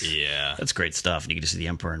everything, that's great stuff. And you can just see the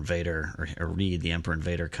Emperor and Vader, or read the Emperor and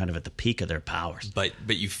Vader kind of at the peak of their powers. But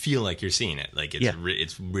you feel like you're seeing it.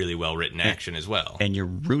 It's really well written action as well. And you're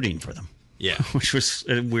rooting for them. Yeah. Which was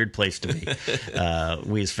a weird place to be.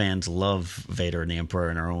 We as fans love Vader and the Emperor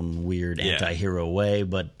in our own weird anti-hero way,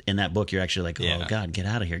 but in that book you're actually like, oh God, get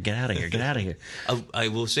out of here, get out of here, get out of here. I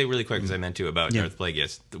will say really quick, because I meant to, about Darth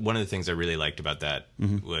Plagueis. One of the things I really liked about that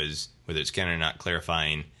was, whether it's canon or not,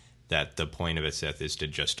 clarifying that the point of a Sith is to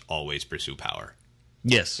just always pursue power.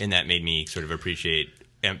 Yes. And that made me sort of appreciate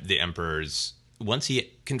the Emperor's, once he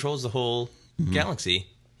controls the whole galaxy,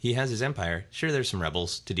 he has his empire. Sure, there's some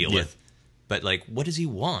rebels to deal with, but like, what does he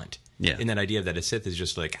want? Yeah. In that idea that a Sith is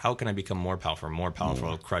just like, how can I become more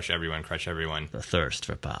powerful, crush everyone. The thirst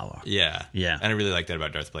for power. Yeah. Yeah. And I really like that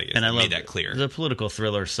about Darth Plagueis. And I love made that clear. The political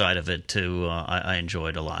thriller side of it, too, I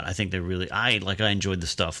enjoyed a lot. I think they really... I enjoyed the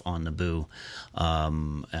stuff on Naboo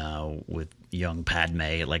with young Padme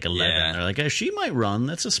at like 11. Yeah. They're like, oh, she might run.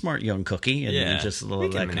 That's a smart young cookie. And just a little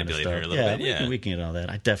of that kind of stuff. Her a little bit. We can get all that.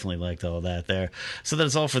 I definitely liked all that there. So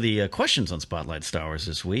that's all for the questions on Spotlight Star Wars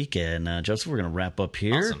this week. And Joseph, we're going to wrap up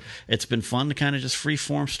here. Awesome. It's been fun to kind of just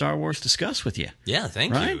free-form Star Wars discuss with you. Yeah,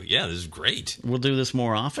 thank you. Yeah, this is great. We'll do this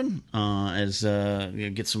more often as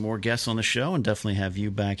get some more guests on the show and definitely have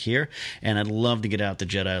you back here. And I'd love to get out the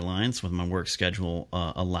Jedi Alliance when my work schedule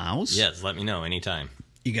allows. Yes, let me know anytime.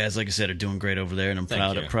 You guys, like I said, are doing great over there, and I'm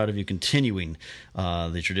proud of you continuing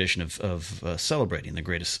the tradition of celebrating the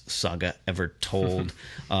greatest saga ever told.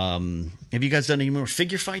 Have you guys done any more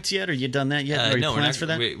figure fights yet? Or you done that yet? No, plans for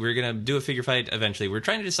that? We're going to do a figure fight eventually. We're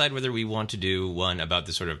trying to decide whether we want to do one about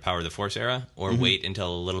the sort of Power of the Force era, or wait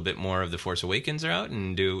until a little bit more of the Force Awakens are out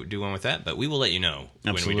and do one with that. But we will let you know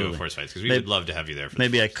when we do a Force fight, because we would love to have you there.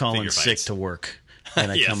 Maybe I call in sick fights. To work. And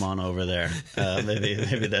I come on over there.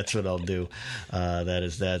 Maybe that's what I'll do. That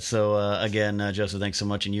is that. So again, Joseph, thanks so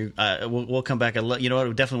much. And we'll come back. You know what?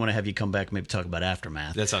 We definitely want to have you come back. Maybe talk about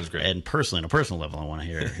Aftermath. That sounds great. And personally, on a personal level, I want to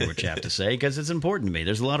hear what you have to say, because it's important to me.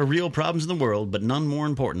 There's a lot of real problems in the world, but none more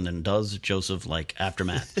important than does Joseph like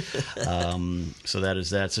Aftermath. So that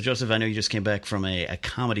is that. So Joseph, I know you just came back from a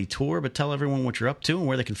comedy tour, but tell everyone what you're up to and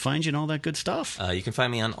where they can find you and all that good stuff. You can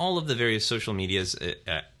find me on all of the various social medias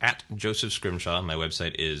at Joseph Scrimshaw. My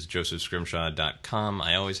website is josephscrimshaw.com.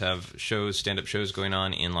 I always have stand-up shows going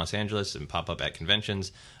on in Los Angeles and pop up at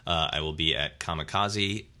conventions. I will be at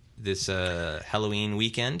Kamikaze this Halloween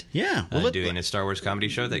weekend. Yeah, doing a Star Wars comedy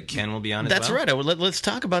show that Ken will be on as well. That's right. Let's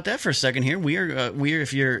talk about that for a second here. We are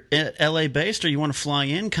if you're LA based or you want to fly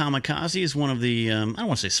in, Kamikaze is one of the I don't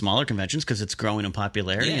want to say smaller conventions because it's growing in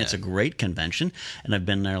popularity. Yeah. And it's a great convention, and I've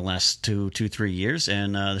been there the last 3 years.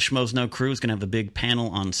 And the Schmoes Know crew is going to have a big panel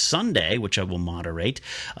on Sunday, which I will moderate.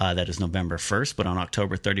 That is November 1st, but on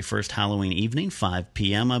October 31st, Halloween evening, 5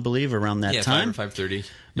 p.m. I believe, around that time. 5 or 5:30.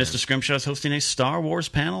 Mr. Scrimshaw is hosting a Star Wars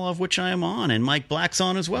panel, of which I am on, and Mike Black's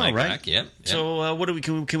on as well, Mike right? Black, yep. So, what do we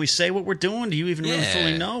can we say what we're doing? Do you even really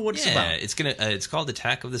fully know what it's about? It's called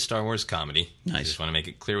Attack of the Star Wars Comedy. Nice. I just want to make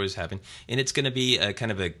it clear what's happening, and it's going to be a kind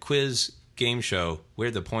of a quiz game show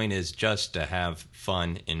where the point is just to have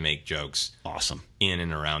fun and make jokes. Awesome. In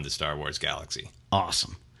and around the Star Wars galaxy.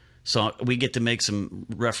 Awesome. So we get to make some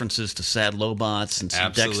references to Sad Lobots and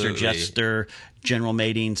some Dexter Jettster, General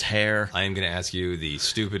Mading's hair. I am going to ask you the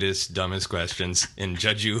stupidest, dumbest questions and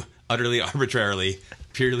judge you utterly arbitrarily,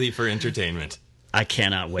 purely for entertainment. I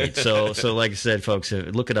cannot wait. So like I said, folks,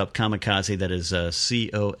 look it up. Kamikaze. That is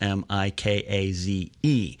Comikaze.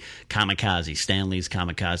 Kamikaze. Stan Lee's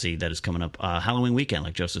Kamikaze. That is coming up Halloween weekend,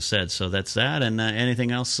 like Joseph said. So that's that. And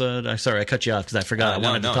anything else? Sorry, I cut you off because I forgot. I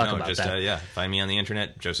wanted to talk about that. Find me on the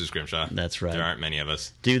internet, Joseph Scrimshaw. That's right. There aren't many of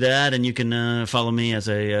us. Do that, and you can follow me, as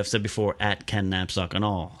I've said before, at Ken Napzok on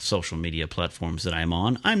all social media platforms that I'm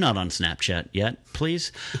on. I'm not on Snapchat yet.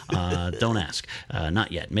 Please don't ask.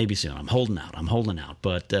 Not yet. Maybe soon. I'm holding out.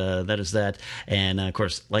 But that is that. And of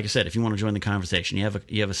course, like I said, if you want to join the conversation, you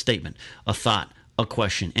have a statement, a thought, a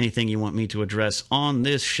question, anything you want me to address on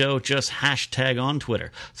this show, just hashtag on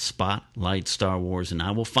Twitter Spotlight Star Wars, and I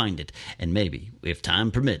will find it, and maybe if time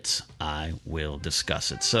permits I will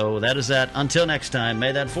discuss it. So that is that. Until next time,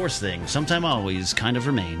 may that Force thing sometime always kind of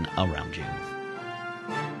remain around you.